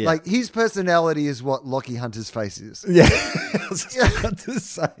 Yeah. Like his personality is what Lockie Hunter's face is. Yeah, I was just about to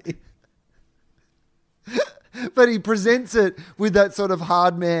say. But he presents it with that sort of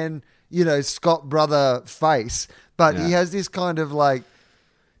hard man, Scott brother face. But he has this kind of like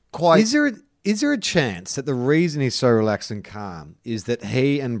quite... Is there a chance that the reason he's so relaxed and calm is that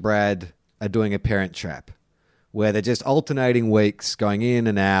he and Brad are doing a parent trap where they're just alternating weeks, going in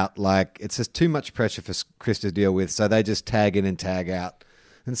and out? Like it's just too much pressure for Chris to deal with, so they just tag in and tag out.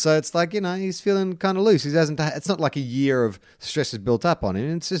 And so it's like, he's feeling kind of loose. It's not like a year of stress is built up on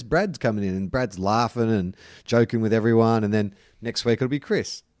him. It's just Brad's coming in and Brad's laughing and joking with everyone. And then next week it'll be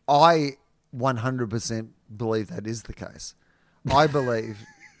Chris. I 100% believe that is the case. I believe...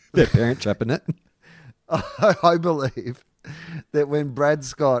 They're parent trapping it. I believe that when Brad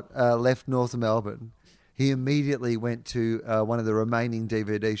Scott left North Melbourne, he immediately went to one of the remaining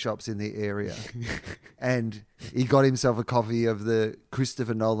DVD shops in the area and he got himself a copy of the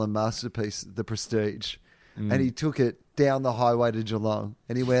Christopher Nolan masterpiece, The Prestige, and he took it down the highway to Geelong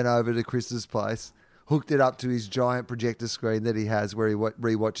and he went over to Chris's place, hooked it up to his giant projector screen that he has where he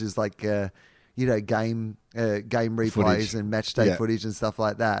rewatches like... game replays footage. And match day footage and stuff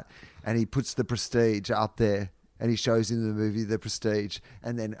like that. And he puts The Prestige up there and he shows him the movie The Prestige.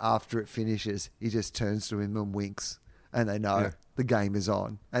 And then after it finishes, he just turns to him and winks. And they know the game is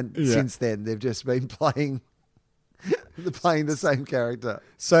on. And since then, they've just been playing the same character.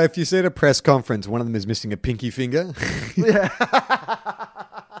 So if you see at a press conference, one of them is missing a pinky finger. Yeah.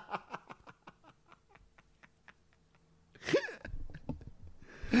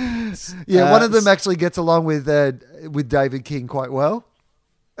 One of them actually gets along with David King quite well.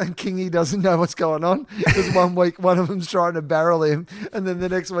 And Kingy doesn't know what's going on because 1 week one of them's trying to barrel him and then the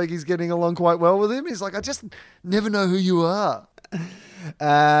next week he's getting along quite well with him. He's like, I just never know who you are.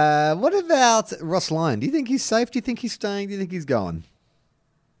 What about Ross Lyon? Do you think he's safe? Do you think he's staying? Do you think he's going?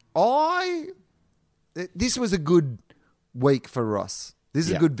 This was a good week for Ross. This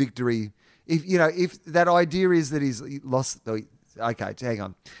is a good victory. If that idea is that he's lost... Okay, hang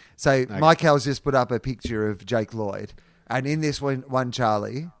on. So Mike Howell's just put up a picture of Jake Lloyd. And in this one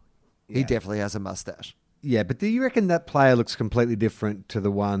Charlie, he definitely has a mustache. Yeah, but do you reckon that player looks completely different to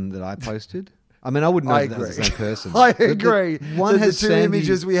the one that I posted? I mean, I wouldn't know that was the same person. I agree. One has the two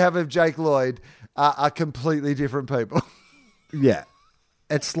images we have of Jake Lloyd are completely different people. Yeah.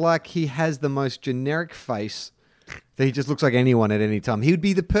 It's like he has the most generic face that he just looks like anyone at any time. He would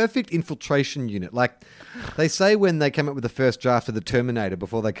be the perfect infiltration unit. Like they say when they came up with the first draft of the Terminator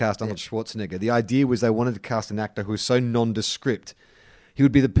before they cast Arnold Schwarzenegger, the idea was they wanted to cast an actor who was so nondescript. He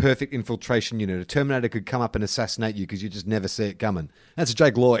would be the perfect infiltration unit. A Terminator could come up and assassinate you because you just never see it coming. That's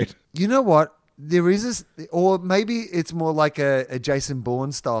Jake Lloyd. You know what? There is this, or maybe it's more like a Jason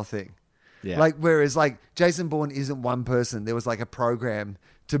Bourne style thing. Yeah. Like, whereas like Jason Bourne isn't one person. There was like a program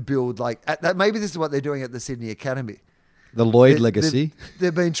to build like, maybe this is what they're doing at the Sydney Academy. The Lloyd legacy.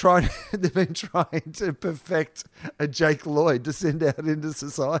 They've been trying to perfect a Jake Lloyd to send out into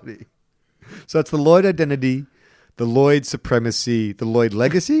society. So it's the Lloyd identity, the Lloyd supremacy, the Lloyd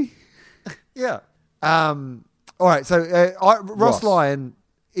legacy. Yeah. All right. So Ross Lyon,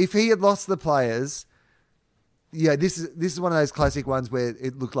 if he had lost the players, yeah, this is one of those classic ones where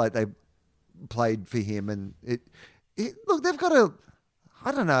it looked like they played for him, and look, they've got a.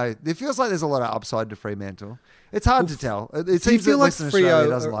 I don't know. It feels like there's a lot of upside to Fremantle. It's hard to tell. It seems that Western Australia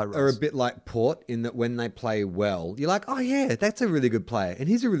doesn't like Ross. Are a bit like Port in that when they play well, you're like, oh yeah, that's a really good player, and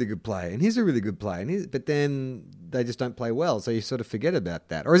he's a really good player, and he's a really good player, but then they just don't play well, so you sort of forget about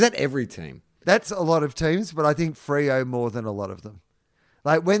that. Or is that every team? That's a lot of teams, but I think Freo more than a lot of them.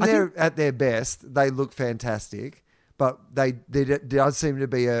 Like when they're at their best, they look fantastic, but there does seem to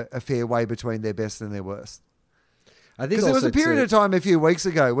be a fair way between their best and their worst. I think because there was a period of time a few weeks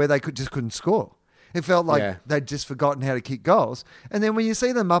ago where they just couldn't score. It felt like they'd just forgotten how to kick goals. And then when you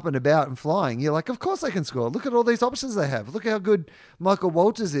see them up and about and flying, you're like, of course they can score. Look at all these options they have. Look how good Michael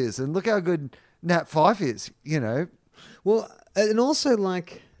Walters is, and look how good Nat Fyfe is, you know. Well, and also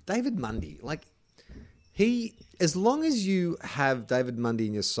like David Mundy, like as long as you have David Mundy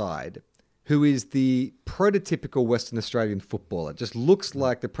in your side, who is the prototypical Western Australian footballer, just looks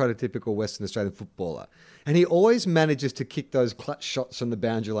like the prototypical Western Australian footballer. And he always manages to kick those clutch shots from the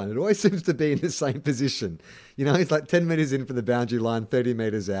boundary line. It always seems to be in the same position. You know, he's like 10 metres in from the boundary line, 30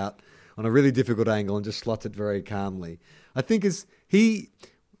 metres out on a really difficult angle and just slots it very calmly. I think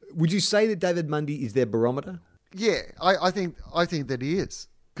would you say that David Mundy is their barometer? Yeah, I think that he is.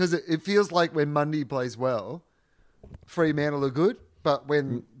 Because it feels like when Mundy plays well, Fremantle are good, but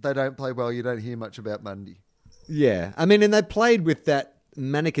when they don't play well, you don't hear much about Mundy. Yeah. I mean, and they played with that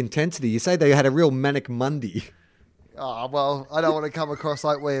manic intensity. You say they had a real manic Mundy. Oh, well, I don't want to come across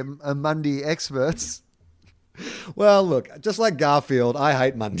like we're Mundy experts. Well, look, just like Garfield, I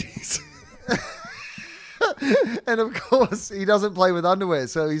hate Mundies. And of course, he doesn't play with underwear,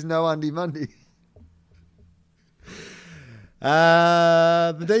 so he's no Undy Mundy.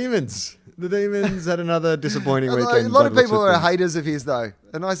 The Demons. The Demons had another disappointing weekend. A lot of people are haters of his, though.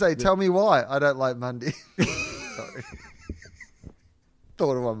 And I say, tell me why I don't like Mundy. Sorry.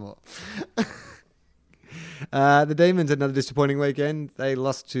 Thought of one more. The Demons had another disappointing weekend. They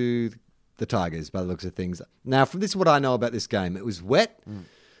lost to the Tigers by the looks of things. Now, this is what I know about this game. It was wet,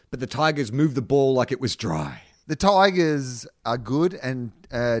 but the Tigers moved the ball like it was dry. The Tigers are good, and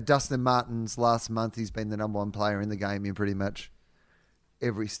Dustin Martin's last month, he's been the number one player in the game in pretty much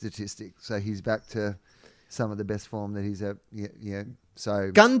every statistic. So he's back to some of the best form that he's at. Yeah.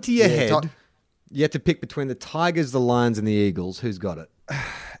 So gun to your head. You have to pick between the Tigers, the Lions, and the Eagles. Who's got it?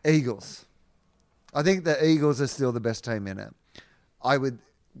 Eagles. I think the Eagles are still the best team in it.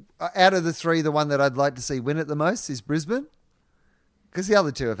 Out of the three, the one that I'd like to see win it the most is Brisbane, because the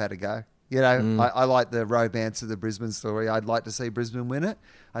other two have had a go. You know, I like the romance of the Brisbane story. I'd like to see Brisbane win it.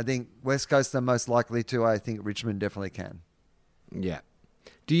 I think West Coast are most likely to. I think Richmond definitely can. Yeah.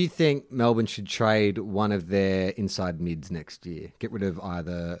 Do you think Melbourne should trade one of their inside mids next year? Get rid of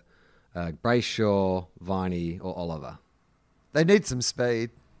either Brayshaw, Viney, or Oliver? They need some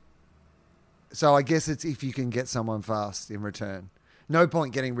speed. So I guess it's if you can get someone fast in return. No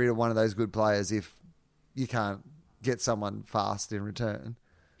point getting rid of one of those good players if you can't get someone fast in return.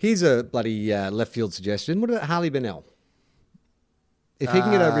 Here's a bloody left field suggestion. What about Harley Bennell? If he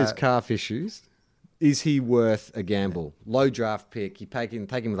can get over his calf issues, is he worth a gamble? Low draft pick. You take him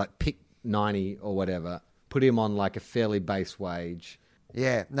with like pick 90 or whatever. Put him on like a fairly base wage.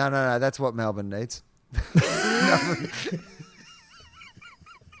 Yeah. No. That's what Melbourne needs.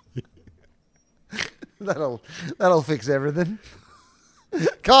 That'll fix everything.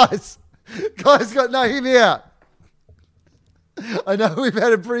 Guys, hear me out. I know we've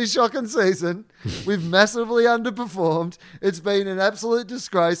had a pretty shocking season. We've massively underperformed. It's been an absolute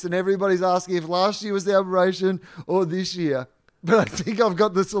disgrace, and everybody's asking if last year was the aberration or this year. But I think I've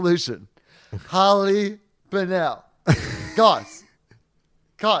got the solution. Harley Bennell. Guys.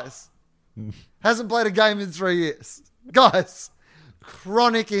 Hasn't played a game in 3 years. Guys.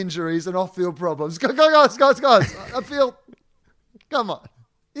 Chronic injuries and off-field problems. Guys. I feel... Come on.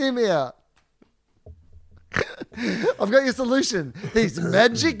 Hear me out. I've got your solution. These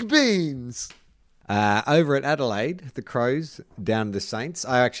magic beans. Over at Adelaide, the Crows down the Saints.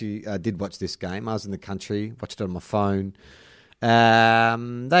 I actually did watch this game. I was in the country, watched it on my phone.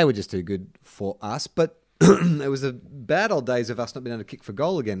 They were just too good for us, but it was the bad old days of us not being able to kick for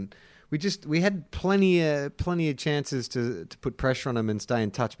goal again. We had plenty of chances to put pressure on them and stay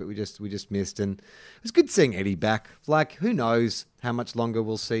in touch, but we just missed. And it was good seeing Eddie back. Like, who knows how much longer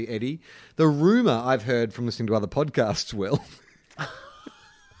we'll see Eddie? The rumor I've heard from listening to other podcasts, Will.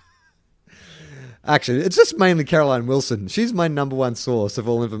 Actually, it's just mainly Caroline Wilson. She's my number one source of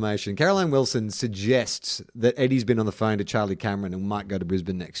all information. Caroline Wilson suggests that Eddie's been on the phone to Charlie Cameron and might go to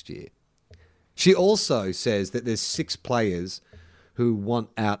Brisbane next year. She also says that there's 6 players who want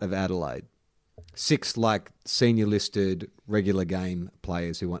out of Adelaide. 6 like senior listed regular game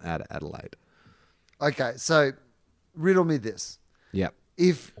players who want out of Adelaide. Okay, so riddle me this. Yep.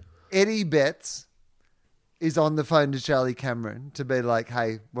 If Eddie Betts is on the phone to Charlie Cameron to be like,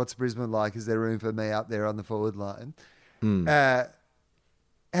 hey, what's Brisbane like? Is there room for me up there on the forward line? How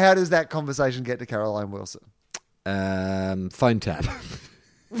does that conversation get to Caroline Wilson? Phone tap.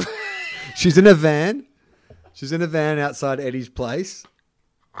 She's in a van. She's in a van outside Eddie's place.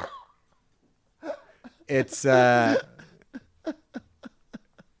 It's an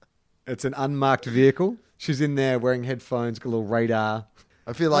unmarked vehicle. She's in there wearing headphones, got a little radar.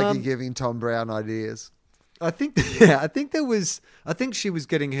 I feel like you're giving Tom Brown ideas. I think she was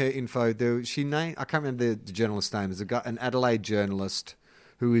getting her info. I can't remember the journalist's name. There's an Adelaide journalist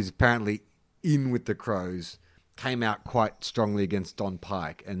who is apparently in with the Crows, came out quite strongly against Don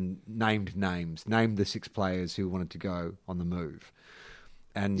Pike and named the 6 players who wanted to go on the move.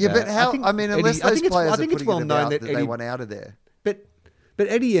 And yeah, but how? Unless those players are putting it about that they want out of there. But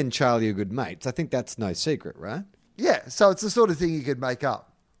Eddie and Charlie are good mates. I think that's no secret, right? Yeah, so it's the sort of thing you could make up.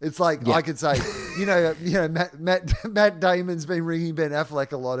 It's like I could say, Matt Damon's been ringing Ben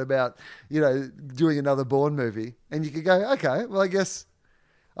Affleck a lot about, doing another Bourne movie, and you could go, okay, well, I guess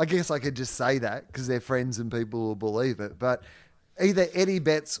I could just say that because they're friends and people will believe it. But either Eddie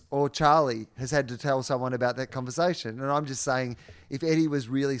Betts or Charlie has had to tell someone about that conversation, and I'm just saying, if Eddie was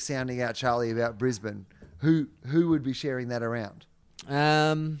really sounding out Charlie about Brisbane, who would be sharing that around?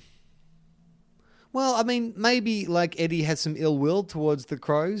 Well, I mean, maybe like Eddie has some ill will towards the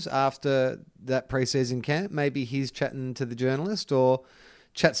Crows after that preseason camp. Maybe he's chatting to the journalist or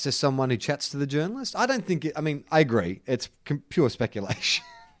chats to someone who chats to the journalist. I don't think I agree. It's pure speculation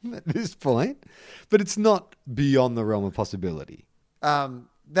at this point, but it's not beyond the realm of possibility.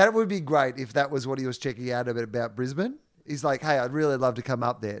 That would be great if that was what he was checking out about Brisbane. He's like, hey, I'd really love to come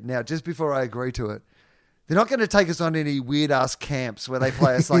up there. Now, just before I agree to it, they're not going to take us on any weird-ass camps where they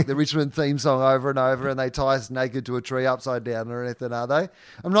play us like the Richmond theme song over and over and they tie us naked to a tree upside down or anything, are they?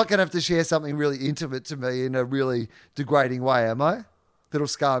 I'm not going to have to share something really intimate to me in a really degrading way, am I? That'll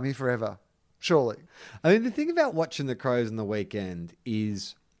scar me forever. Surely. I mean, the thing about watching the Crows on the weekend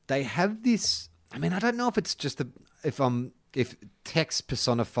is they have this... I mean, I don't know if it's just if text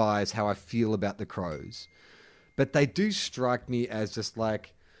personifies how I feel about the Crows, but they do strike me as just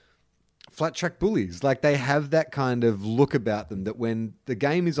like flat track bullies. Like they have that kind of look about them that when the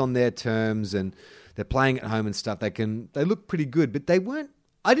game is on their terms and they're playing at home and stuff, they look pretty good, but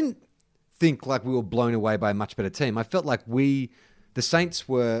I didn't think like we were blown away by a much better team. I felt like the Saints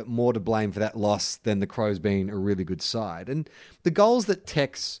were more to blame for that loss than the Crows being a really good side. And the goals that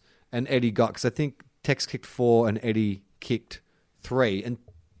Tex and Eddie got, because I think Tex kicked 4 and Eddie kicked 3, and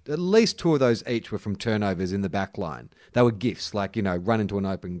at least 2 of those each were from turnovers in the back line. They were gifts, like, run into an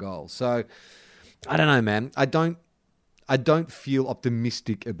open goal. So, I don't know, man. I don't feel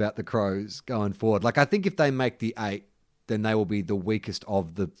optimistic about the Crows going forward. Like, I think if they make the 8, then they will be the weakest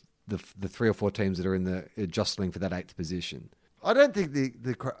of the 3 or 4 teams that are in the jostling for that 8th position. I don't think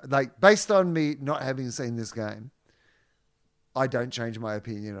based on me not having seen this game, I don't change my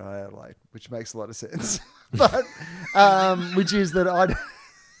opinion on Adelaide, which makes a lot of sense. But, which is that I...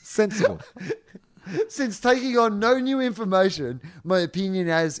 Sensible. Since taking on no new information, my opinion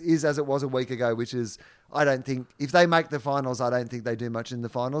is as it was a week ago, which is I don't think if they make the finals, I don't think they do much in the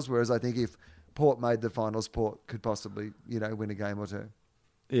finals. Whereas I think if Port made the finals, Port could possibly, win a game or 2.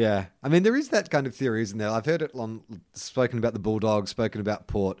 Yeah. I mean, there is that kind of theory, isn't there? I've heard it spoken about the Bulldogs, spoken about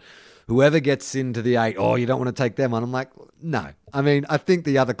Port. Whoever gets into the 8, you don't want to take them on. I'm like, no. I mean, I think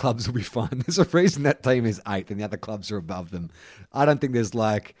the other clubs will be fine. There's a reason that team is 8th and the other clubs are above them. I don't think there's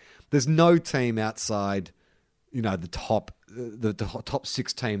no team outside, the top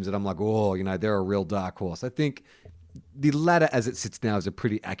 6 teams that I'm like, they're a real dark horse. I think the ladder as it sits now is a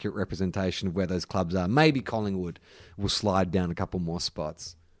pretty accurate representation of where those clubs are. Maybe Collingwood will slide down a couple more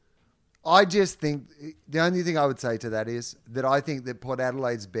spots. I just think the only thing I would say to that is that I think that Port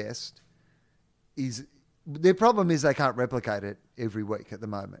Adelaide's best is their problem is they can't replicate it every week at the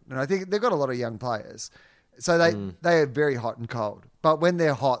moment. And I think they've got a lot of young players. So they are very hot and cold. But when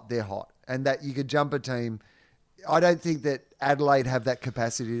they're hot, they're hot. And that you could jump a team. I don't think that Adelaide have that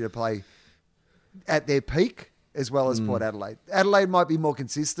capacity to play at their peak as well as Port Adelaide. Adelaide might be more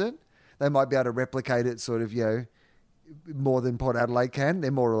consistent. They might be able to replicate it sort of, more than Port Adelaide can.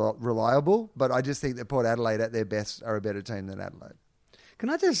 They're more reliable. But I just think that Port Adelaide at their best are a better team than Adelaide. Can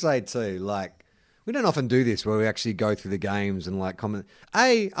I just say too, we don't often do this where we actually go through the games and comment.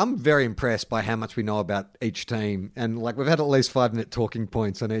 I'm very impressed by how much we know about each team. And we've had at least 5-minute talking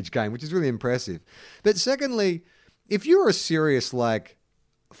points on each game, which is really impressive. But secondly, if you're a serious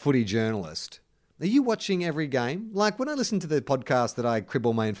footy journalist, are you watching every game? When I listen to the podcast that I crib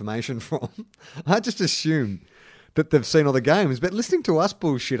all my information from, I just assume that they've seen all the games. But listening to us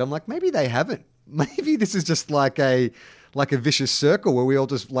bullshit, I'm like, maybe they haven't. Maybe this is just like a vicious circle where we all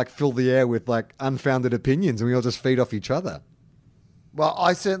just fill the air with unfounded opinions and we all just feed off each other. Well,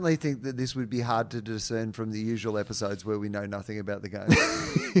 I certainly think that this would be hard to discern from the usual episodes where we know nothing about the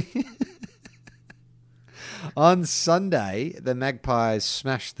game. On Sunday, the Magpies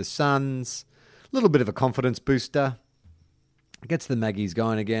smashed the Suns. A little bit of a confidence booster. Gets the Maggies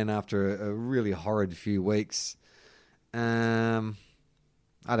going again after a really horrid few weeks. I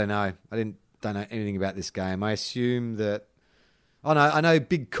don't know. Don't know anything about this game. I assume that... Oh, no, I know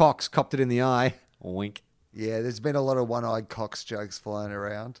Big Cox copped it in the eye. Wink. Yeah, there's been a lot of one-eyed Cox jokes flying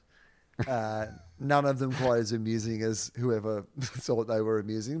around. None of them quite as amusing as whoever thought they were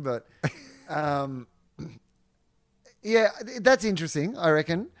amusing. But, yeah, that's interesting, I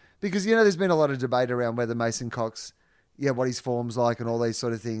reckon. Because, there's been a lot of debate around whether Mason Cox, what his form's like and all these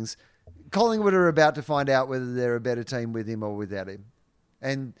sort of things. Collingwood are about to find out whether they're a better team with him or without him.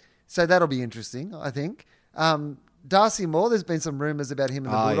 And so that'll be interesting, I think. Darcy Moore, there's been some rumours about him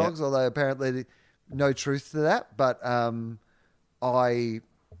and the Bulldogs, although apparently no truth to that. But I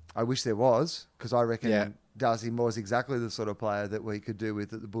wish there was, because I reckon Darcy Moore is exactly the sort of player that we could do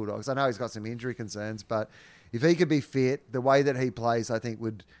with at the Bulldogs. I know he's got some injury concerns, but if he could be fit, the way that he plays, I think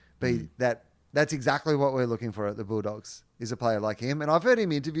would be that's exactly what we're looking for at the Bulldogs, is a player like him. And I've heard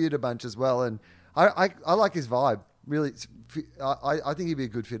him interviewed a bunch as well, and I like his vibe. Really, I think he'd be a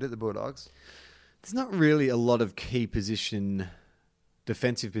good fit at the Bulldogs. There's not really a lot of key position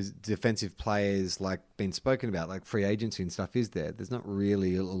defensive players being spoken about, free agency and stuff, is there? There's not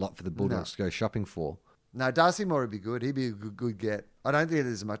really a lot for the Bulldogs to go shopping for. No, Darcy Moore would be good. He'd be a good get. I don't think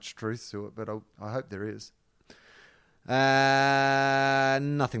there's much truth to it, but I hope there is.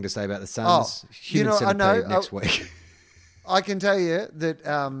 Nothing to say about the Suns. Human centipede next week. I can tell you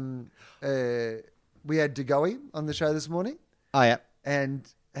that we had DeGoey on the show this morning. Oh, yeah. And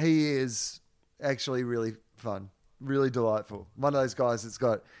he is actually really fun, really delightful. One of those guys that's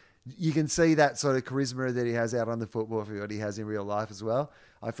got, you can see that sort of charisma that he has out on the football field, he has in real life as well.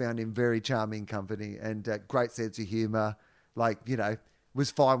 I found him very charming company and great sense of humour. Was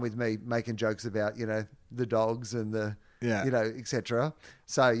fine with me making jokes about, the dogs and the, etc.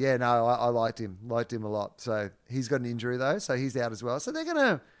 So, I liked him a lot. So he's got an injury though, so he's out as well. So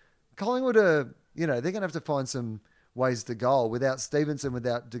Collingwood are, they're going to have to find some ways to goal without Stevenson,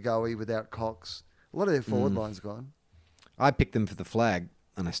 without DeGoey, without Cox. A lot of their forward line's gone. I picked them for the flag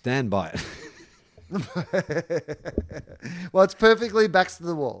and I stand by it. Well, it's perfectly backs to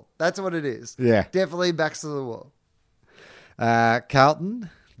the wall. That's what it is. Yeah. Definitely backs to the wall. Carlton,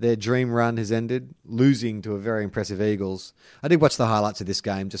 their dream run has ended, losing to a very impressive Eagles. I did watch the highlights of this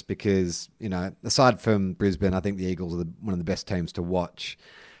game just because, aside from Brisbane, I think the Eagles are one of the best teams to watch.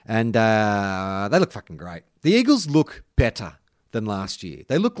 And they look fucking great. The Eagles look better than last year.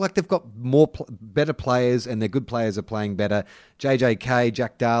 They look like they've got better players and their good players are playing better. JJK,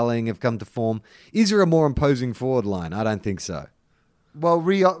 Jack Darling have come to form. Is there a more imposing forward line? I don't think so. Well,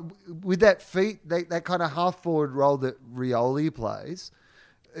 with that that kind of half-forward role that Rioli plays,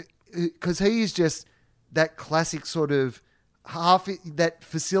 because he is just that classic sort of that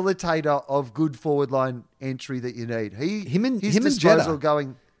facilitator of good forward line entry that you need. Him and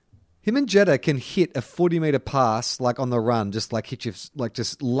Jetta can hit a 40-meter pass on the run, just hit you,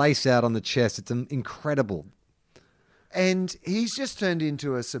 just lace out on the chest. It's incredible. And he's just turned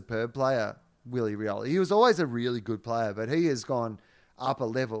into a superb player, Willie Rioli. He was always a really good player, but he has gone up a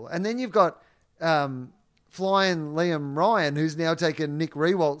level. And then you've got flying Liam Ryan, who's now taken Nick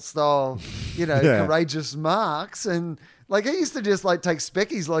Rewalt style, courageous marks. And he used to just take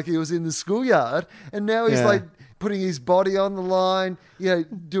speckies like he was in the schoolyard. And now he's putting his body on the line,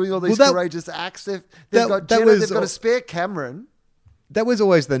 doing all these courageous acts. They've got a spare Cameron. that was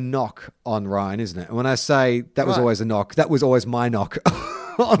always the knock on Ryan, isn't it? And when I say that was Right. always a knock, that was always my knock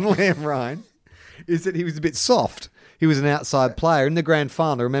on Liam Ryan, is that he was a bit soft. He was an outside player. In the grand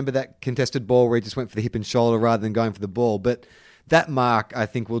final, remember that contested ball where he just went for the hip and shoulder rather than going for the ball? But that mark, I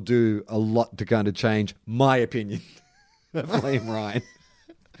think, will do a lot to kind of change my opinion of Liam Ryan.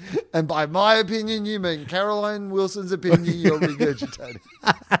 And by my opinion, you mean Caroline Wilson's opinion you're regurgitating.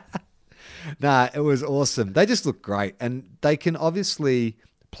 Nah, it was awesome. They just look great. And they can obviously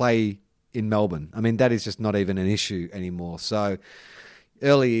play in Melbourne. I mean, that is just not even an issue anymore. So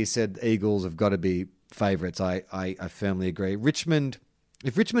earlier you said Eagles have got to be favourites. I firmly agree. Richmond,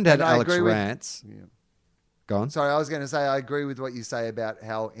 if Richmond had And I Alex agree with- Rance... Yeah. Go on. Sorry, I was going to say I agree with what you say about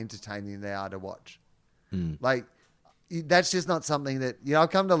how entertaining they are to watch. Like, that's just not something that, I've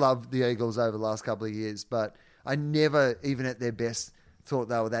come to love the Eagles over the last couple of years, but I never, even at their best, thought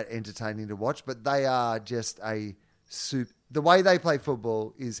they were that entertaining to watch. But they are just the way they play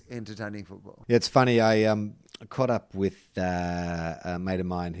football is entertaining football. Yeah, it's funny. I caught up with a mate of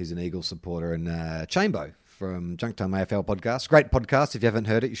mine who's an Eagles supporter, and Chambo from Junk Time AFL podcast. Great podcast. If you haven't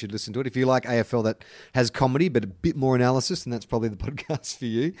heard it, you should listen to it. If you like AFL that has comedy but a bit more analysis, then that's probably the podcast for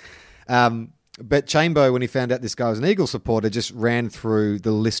you. But Chambo, when he found out this guy was an Eagles supporter, just ran through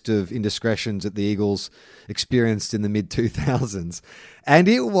the list of indiscretions that the Eagles experienced in the mid-2000s. And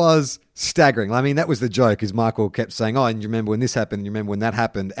it was staggering. I mean, that was the joke, is Michael kept saying, oh, and you remember when this happened, and you remember when that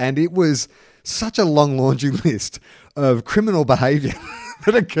happened. And it was such a long laundry list of criminal behaviour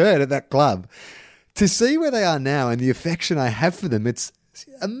that occurred at that club. To see where they are now and the affection I have for them, it's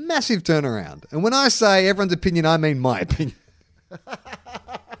a massive turnaround. And when I say everyone's opinion, I mean my opinion.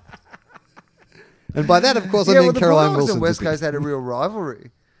 And by that, of course, I mean the Caroline Bulldogs Wilson. and West Coast had a real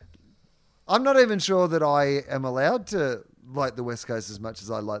rivalry. I'm not even sure that I am allowed to like the West Coast as much as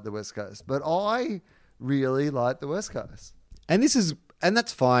I like the West Coast, but I really like the West Coast. And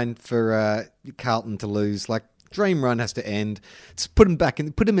that's fine for Carlton to lose. Like, dream run has to end. Just put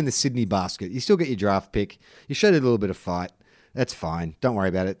them in the Sydney basket. You still get your draft pick. You showed a little bit of fight. That's fine. Don't worry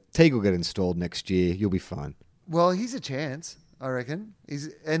about it. Teague will get installed next year. You'll be fine. Well, he's a chance, I reckon.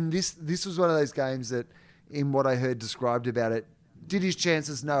 This was one of those games that, in what I heard described about it, did his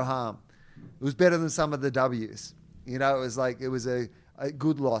chances no harm. It was better than some of the W's. It was a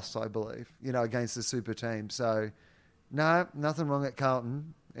good loss, I believe, against the super team. So, no, nothing wrong at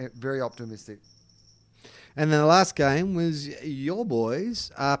Carlton. Very optimistic. And then the last game was your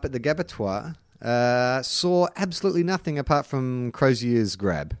boys up at the Gabatoir. Saw absolutely nothing apart from Crozier's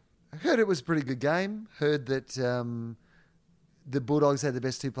grab. I heard it was a pretty good game. Heard that the Bulldogs had the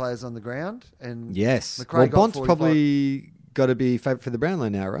best two players on the ground. And Yes. McRae Well, got Bont's 45. probably got to be favourite for the Brownlow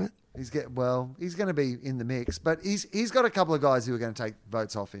now, right? He's going to be in the mix, but he's got a couple of guys who are going to take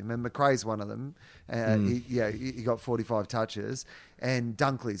votes off him, and McRae's one of them. He got 45 touches, and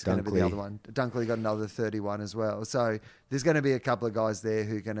Dunkley's going to be the other one. Dunkley got another 31 as well. So there's going to be a couple of guys there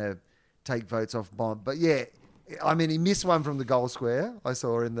who are going to take votes off Bont. But yeah, I mean, he missed one from the goal square. I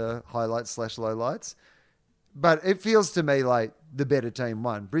saw in the highlights/lowlights. But it feels to me like the better team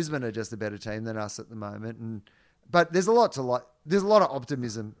won. Brisbane are just a better team than us at the moment, but there's a lot to like. There's a lot of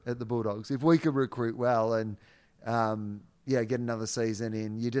optimism at the Bulldogs. If we could recruit well and get another season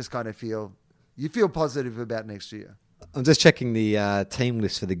in, you just kind of feel positive about next year. I'm just checking the team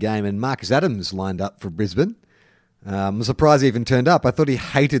list for the game, and Marcus Adams lined up for Brisbane. I'm surprised he even turned up. I thought he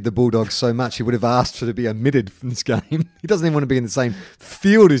hated the Bulldogs so much he would have asked for to be omitted from this game. He doesn't even want to be in the same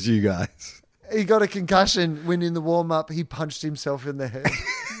field as you guys. He got a concussion when in the warm-up he punched himself in the head.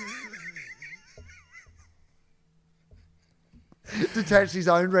 Detached his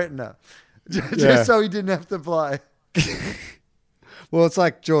own retina. Just so he didn't have to play. Well, it's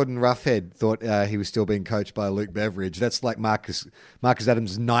like Jordan Roughhead thought he was still being coached by Luke Beveridge. That's like Marcus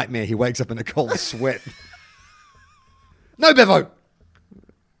Adams' nightmare. He wakes up in a cold sweat. No, Bevo!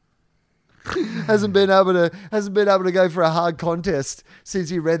 hasn't been able to go for a hard contest since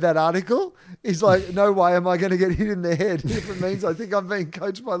he read that article. He's like, no way am I going to get hit in the head if it means I think I'm being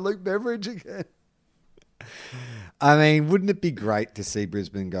coached by Luke Beveridge again. I mean, wouldn't it be great to see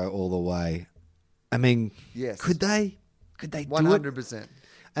Brisbane go all the way? I mean, yes. Could they do it? 100%.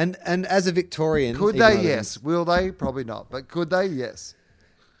 And as a Victorian... Could they? Yes. Will they? Probably not. But could they? Yes.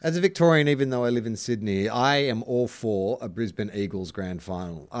 As a Victorian, even though I live in Sydney, I am all for a Brisbane Eagles grand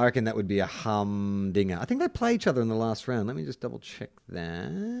final. I reckon that would be a humdinger. I think they play each other in the last round. Let me just double check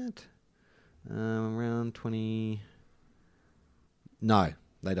that. Round 20... No,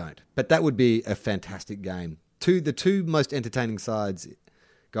 they don't. But that would be a fantastic game. The two most entertaining sides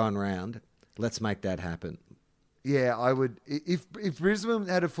going round. Let's make that happen. Yeah, I would. If Brisbane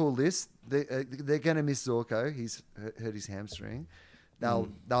had a full list, they're going to miss Zorko. He's hurt his hamstring.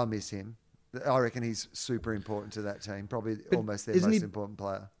 they'll miss him. I reckon he's super important to that team. Probably almost their isn't most he- important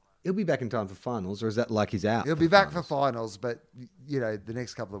player. He'll be back in time for finals, or is that like he's out? He'll be back for finals, but the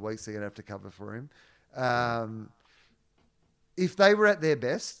next couple of weeks they're going to have to cover for him. If they were at their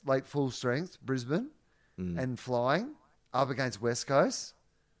best, like full strength, Brisbane, and flying up against West Coast,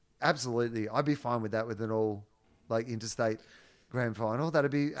 absolutely, I'd be fine with that with an all like interstate grand final.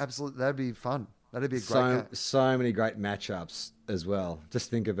 That'd be fun. That'd be a great game. So many great matchups as well. Just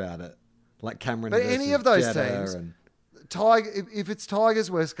think about it, like Cameron. But versus any of those Jeddah teams, and- if it's Tigers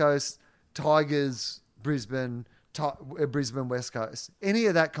West Coast, Tigers Brisbane, Brisbane West Coast, any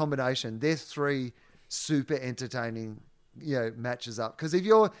of that combination, they're three super entertaining matches up. Because if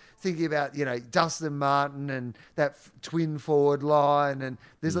you're thinking about Dustin Martin and that twin forward line, and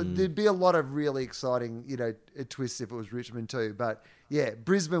there'd be a lot of really exciting twists if it was Richmond too. But yeah,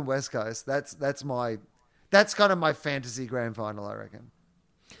 Brisbane West Coast, that's kind of my fantasy grand final, I reckon.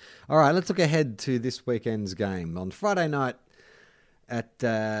 All right, let's look ahead to this weekend's game. On Friday night at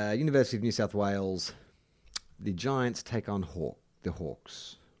University of New South Wales, the Giants take on the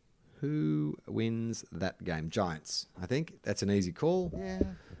Hawks. Who wins that game? Giants, I think. That's an easy call. Yeah.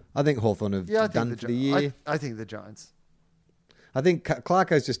 I think Hawthorn have done for the year. I think the Giants. I think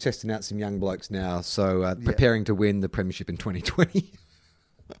Clarko's just testing out some young blokes now, so preparing to win the premiership in 2020.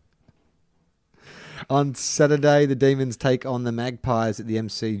 On Saturday, the Demons take on the Magpies at the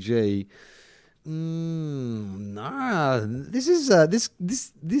MCG. No, this is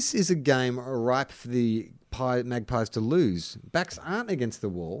a game ripe for the Magpies to lose. Backs aren't against the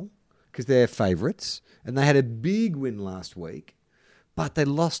wall because they're favourites, and they had a big win last week, but they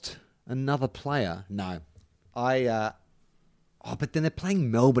lost another player. No, but then they're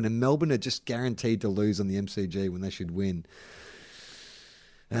playing Melbourne, and Melbourne are just guaranteed to lose on the MCG when they should win.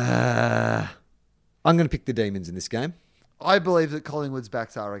 I'm going to pick the Demons in this game. I believe that Collingwood's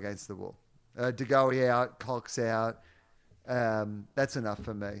backs are against the wall. De Goey out, Cox out. That's enough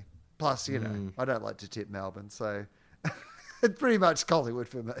for me. Plus, I don't like to tip Melbourne, so it's pretty much Collingwood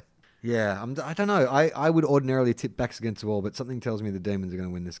for me. Yeah, I don't know. I would ordinarily tip backs against the wall, but something tells me the Demons are going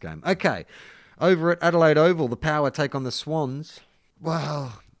to win this game. Okay, over at Adelaide Oval, the Power take on the Swans.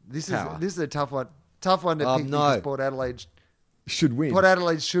 Wow, this is a tough one. Tough one to pick because Port Adelaide should win. Port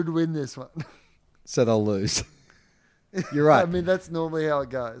Adelaide should win this one. So they'll lose. You're right. I mean, that's normally how it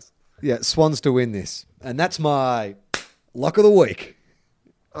goes. Yeah, Swans to win this. And that's my lock of the week.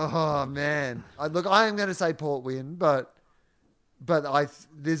 Oh, man. I am going to say Port win, but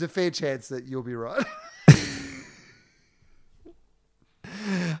there's a fair chance that you'll be right.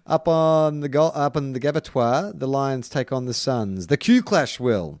 Up on the Gabatoir, the Lions take on the Suns. The Q Clash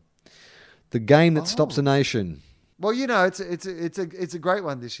will. The game that stops a nation. Well, it's a great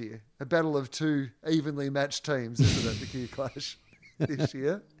one this year. A battle of two evenly matched teams, isn't it? The Q Clash this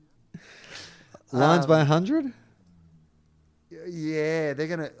year. Lions by 100? Yeah, they're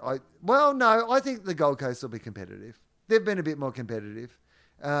going to... no, I think the Gold Coast will be competitive. They've been a bit more competitive.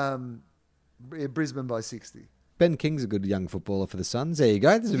 Brisbane by 60. Ben King's a good young footballer for the Suns. There you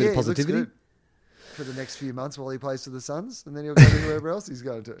go. There's a bit of positivity. He looks good for the next few months while he plays for the Suns, and then he'll go to wherever else he's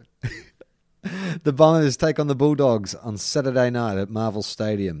going to. The Bombers take on the Bulldogs on Saturday night at Marvel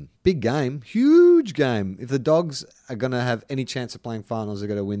Stadium. Big game, huge game. If the Dogs are going to have any chance of playing finals, they're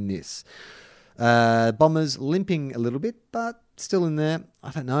going to win this. Bombers limping a little bit, but still in there. I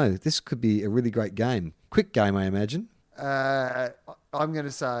don't know. This could be a really great game. Quick game, I imagine. I'm going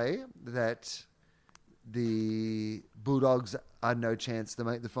to say that the Bulldogs are no chance to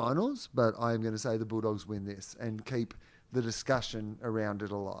make the finals, but I'm going to say the Bulldogs win this and keep the discussion around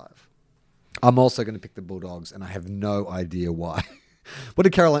it alive. I'm also going to pick the Bulldogs, and I have no idea why. Who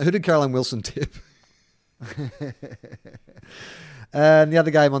did Caroline Wilson tip? And the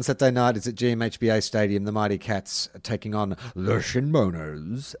other game on Saturday night is at GMHBA Stadium. The Mighty Cats are taking on the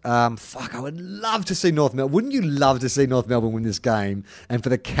Shinmoners. I would love to see North Melbourne. Wouldn't you love to see North Melbourne win this game and for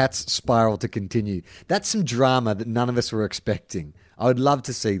the Cats' spiral to continue? That's some drama that none of us were expecting. I would love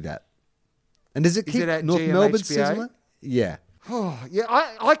to see that. And does it keep North Melbourne sizzling? Yeah. Oh, yeah,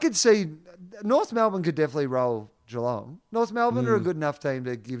 I could see North Melbourne could definitely roll Geelong. North Melbourne are a good enough team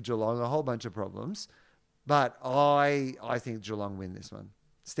to give Geelong a whole bunch of problems. But I think Geelong win this one.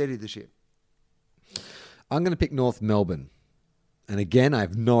 Steady the ship. I'm going to pick North Melbourne. And again, I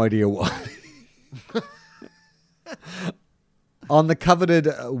have no idea why. On the coveted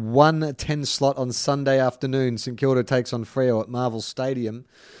 1:10 slot on Sunday afternoon, St Kilda takes on Freo at Marvel Stadium.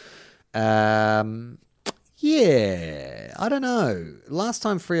 Yeah, I don't know. Last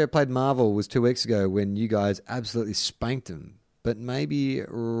time Freo played Marvel was 2 weeks ago when you guys absolutely spanked them. But maybe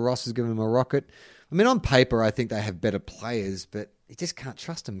Ross has given them a rocket. I mean, on paper, I think they have better players, but You just can't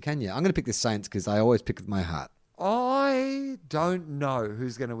trust them, can you? I'm going to pick the Saints because I always pick with my heart. I don't know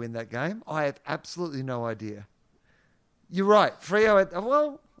who's going to win that game. I have absolutely no idea. You're right. Freo,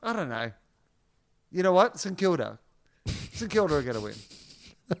 well, I don't know. You know what? St Kilda. St Kilda are going to win.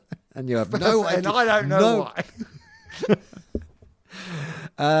 And you have no idea. And I don't know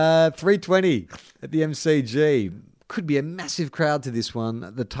why. 3:20 at the MCG. Could be a massive crowd to this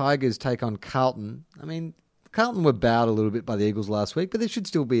one. The Tigers take on Carlton. I mean, Carlton were bowed a little bit by the Eagles last week, but there should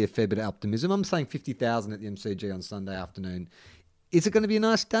still be a fair bit of optimism. I'm saying 50,000 at the MCG on Sunday afternoon. Is it going to be a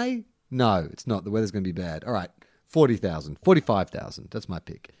nice day? No, it's not. The weather's going to be bad. All right, 40,000, 45,000. That's my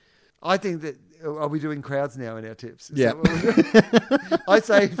pick. I think that, are we doing crowds now in our tips? Yeah. I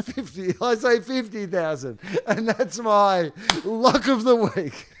say 50. I say 50,000, and that's my luck of the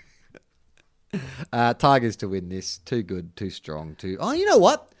week. Tigers to win this. Too good, too strong, too... Oh, you know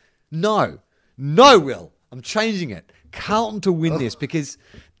what? No, Will. I'm changing it. Carlton to win this because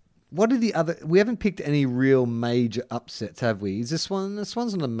what are the other... We haven't picked any real major upsets, have we? Is this one... This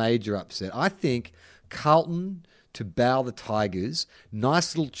one's not a major upset. I think Carlton to bow the Tigers.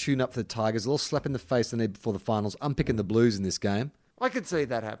 Nice little tune-up for the Tigers. A little slap in the face the need before the finals. I'm picking the Blues in this game. I could see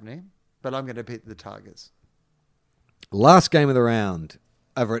that happening, but I'm going to pick the Tigers. Last game of the round.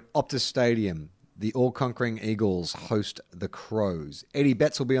 Over at Optus Stadium, the all-conquering Eagles host the Crows. Eddie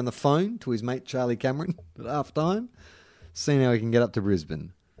Betts will be on the phone to his mate Charlie Cameron at halftime, seeing how he can get up to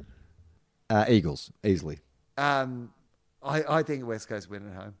Brisbane. Eagles, easily. I think West Coast win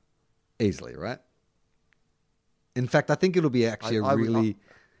at home. Easily, right? In fact, I think it'll be actually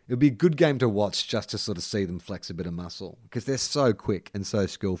it'll be a good game to watch just to sort of see them flex a bit of muscle because they're so quick and so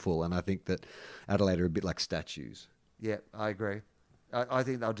skillful, and I think that Adelaide are a bit like statues. Yeah, I agree. I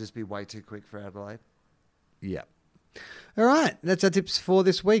think they'll just be way too quick for Adelaide. Yeah. All right. That's our tips for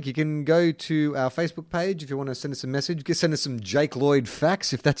this week. You can go to our Facebook page if you want to send us a message. Send us some Jake Lloyd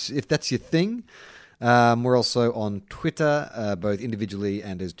facts if that's your thing. We're also on Twitter, both individually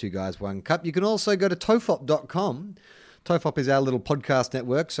and as Two Guys, One Cup. You can also go to tofop.com. Tofop is our little podcast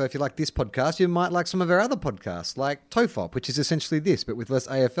network. So if you like this podcast, you might like some of our other podcasts, like Tofop, which is essentially this, but with less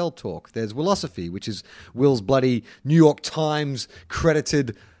AFL talk. There's Willosophy, which is Will's bloody New York Times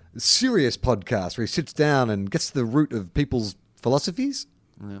credited serious podcast where he sits down and gets to the root of people's philosophies.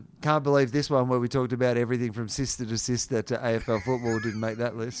 Yeah. Can't believe this one where we talked about everything from sister to AFL football didn't make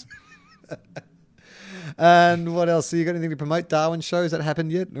that list. And what else? So you got anything to promote? Darwin show? Has that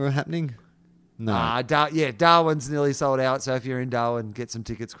happened yet or happening? No. Darwin's nearly sold out. So if you're in Darwin, get some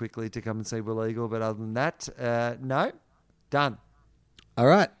tickets quickly to come and see Will Eagle. But other than that, no. Done. All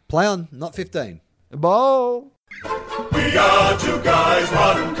right. Play on. Not 15. Ball. We are Two Guys,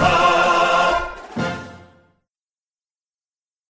 One Cup.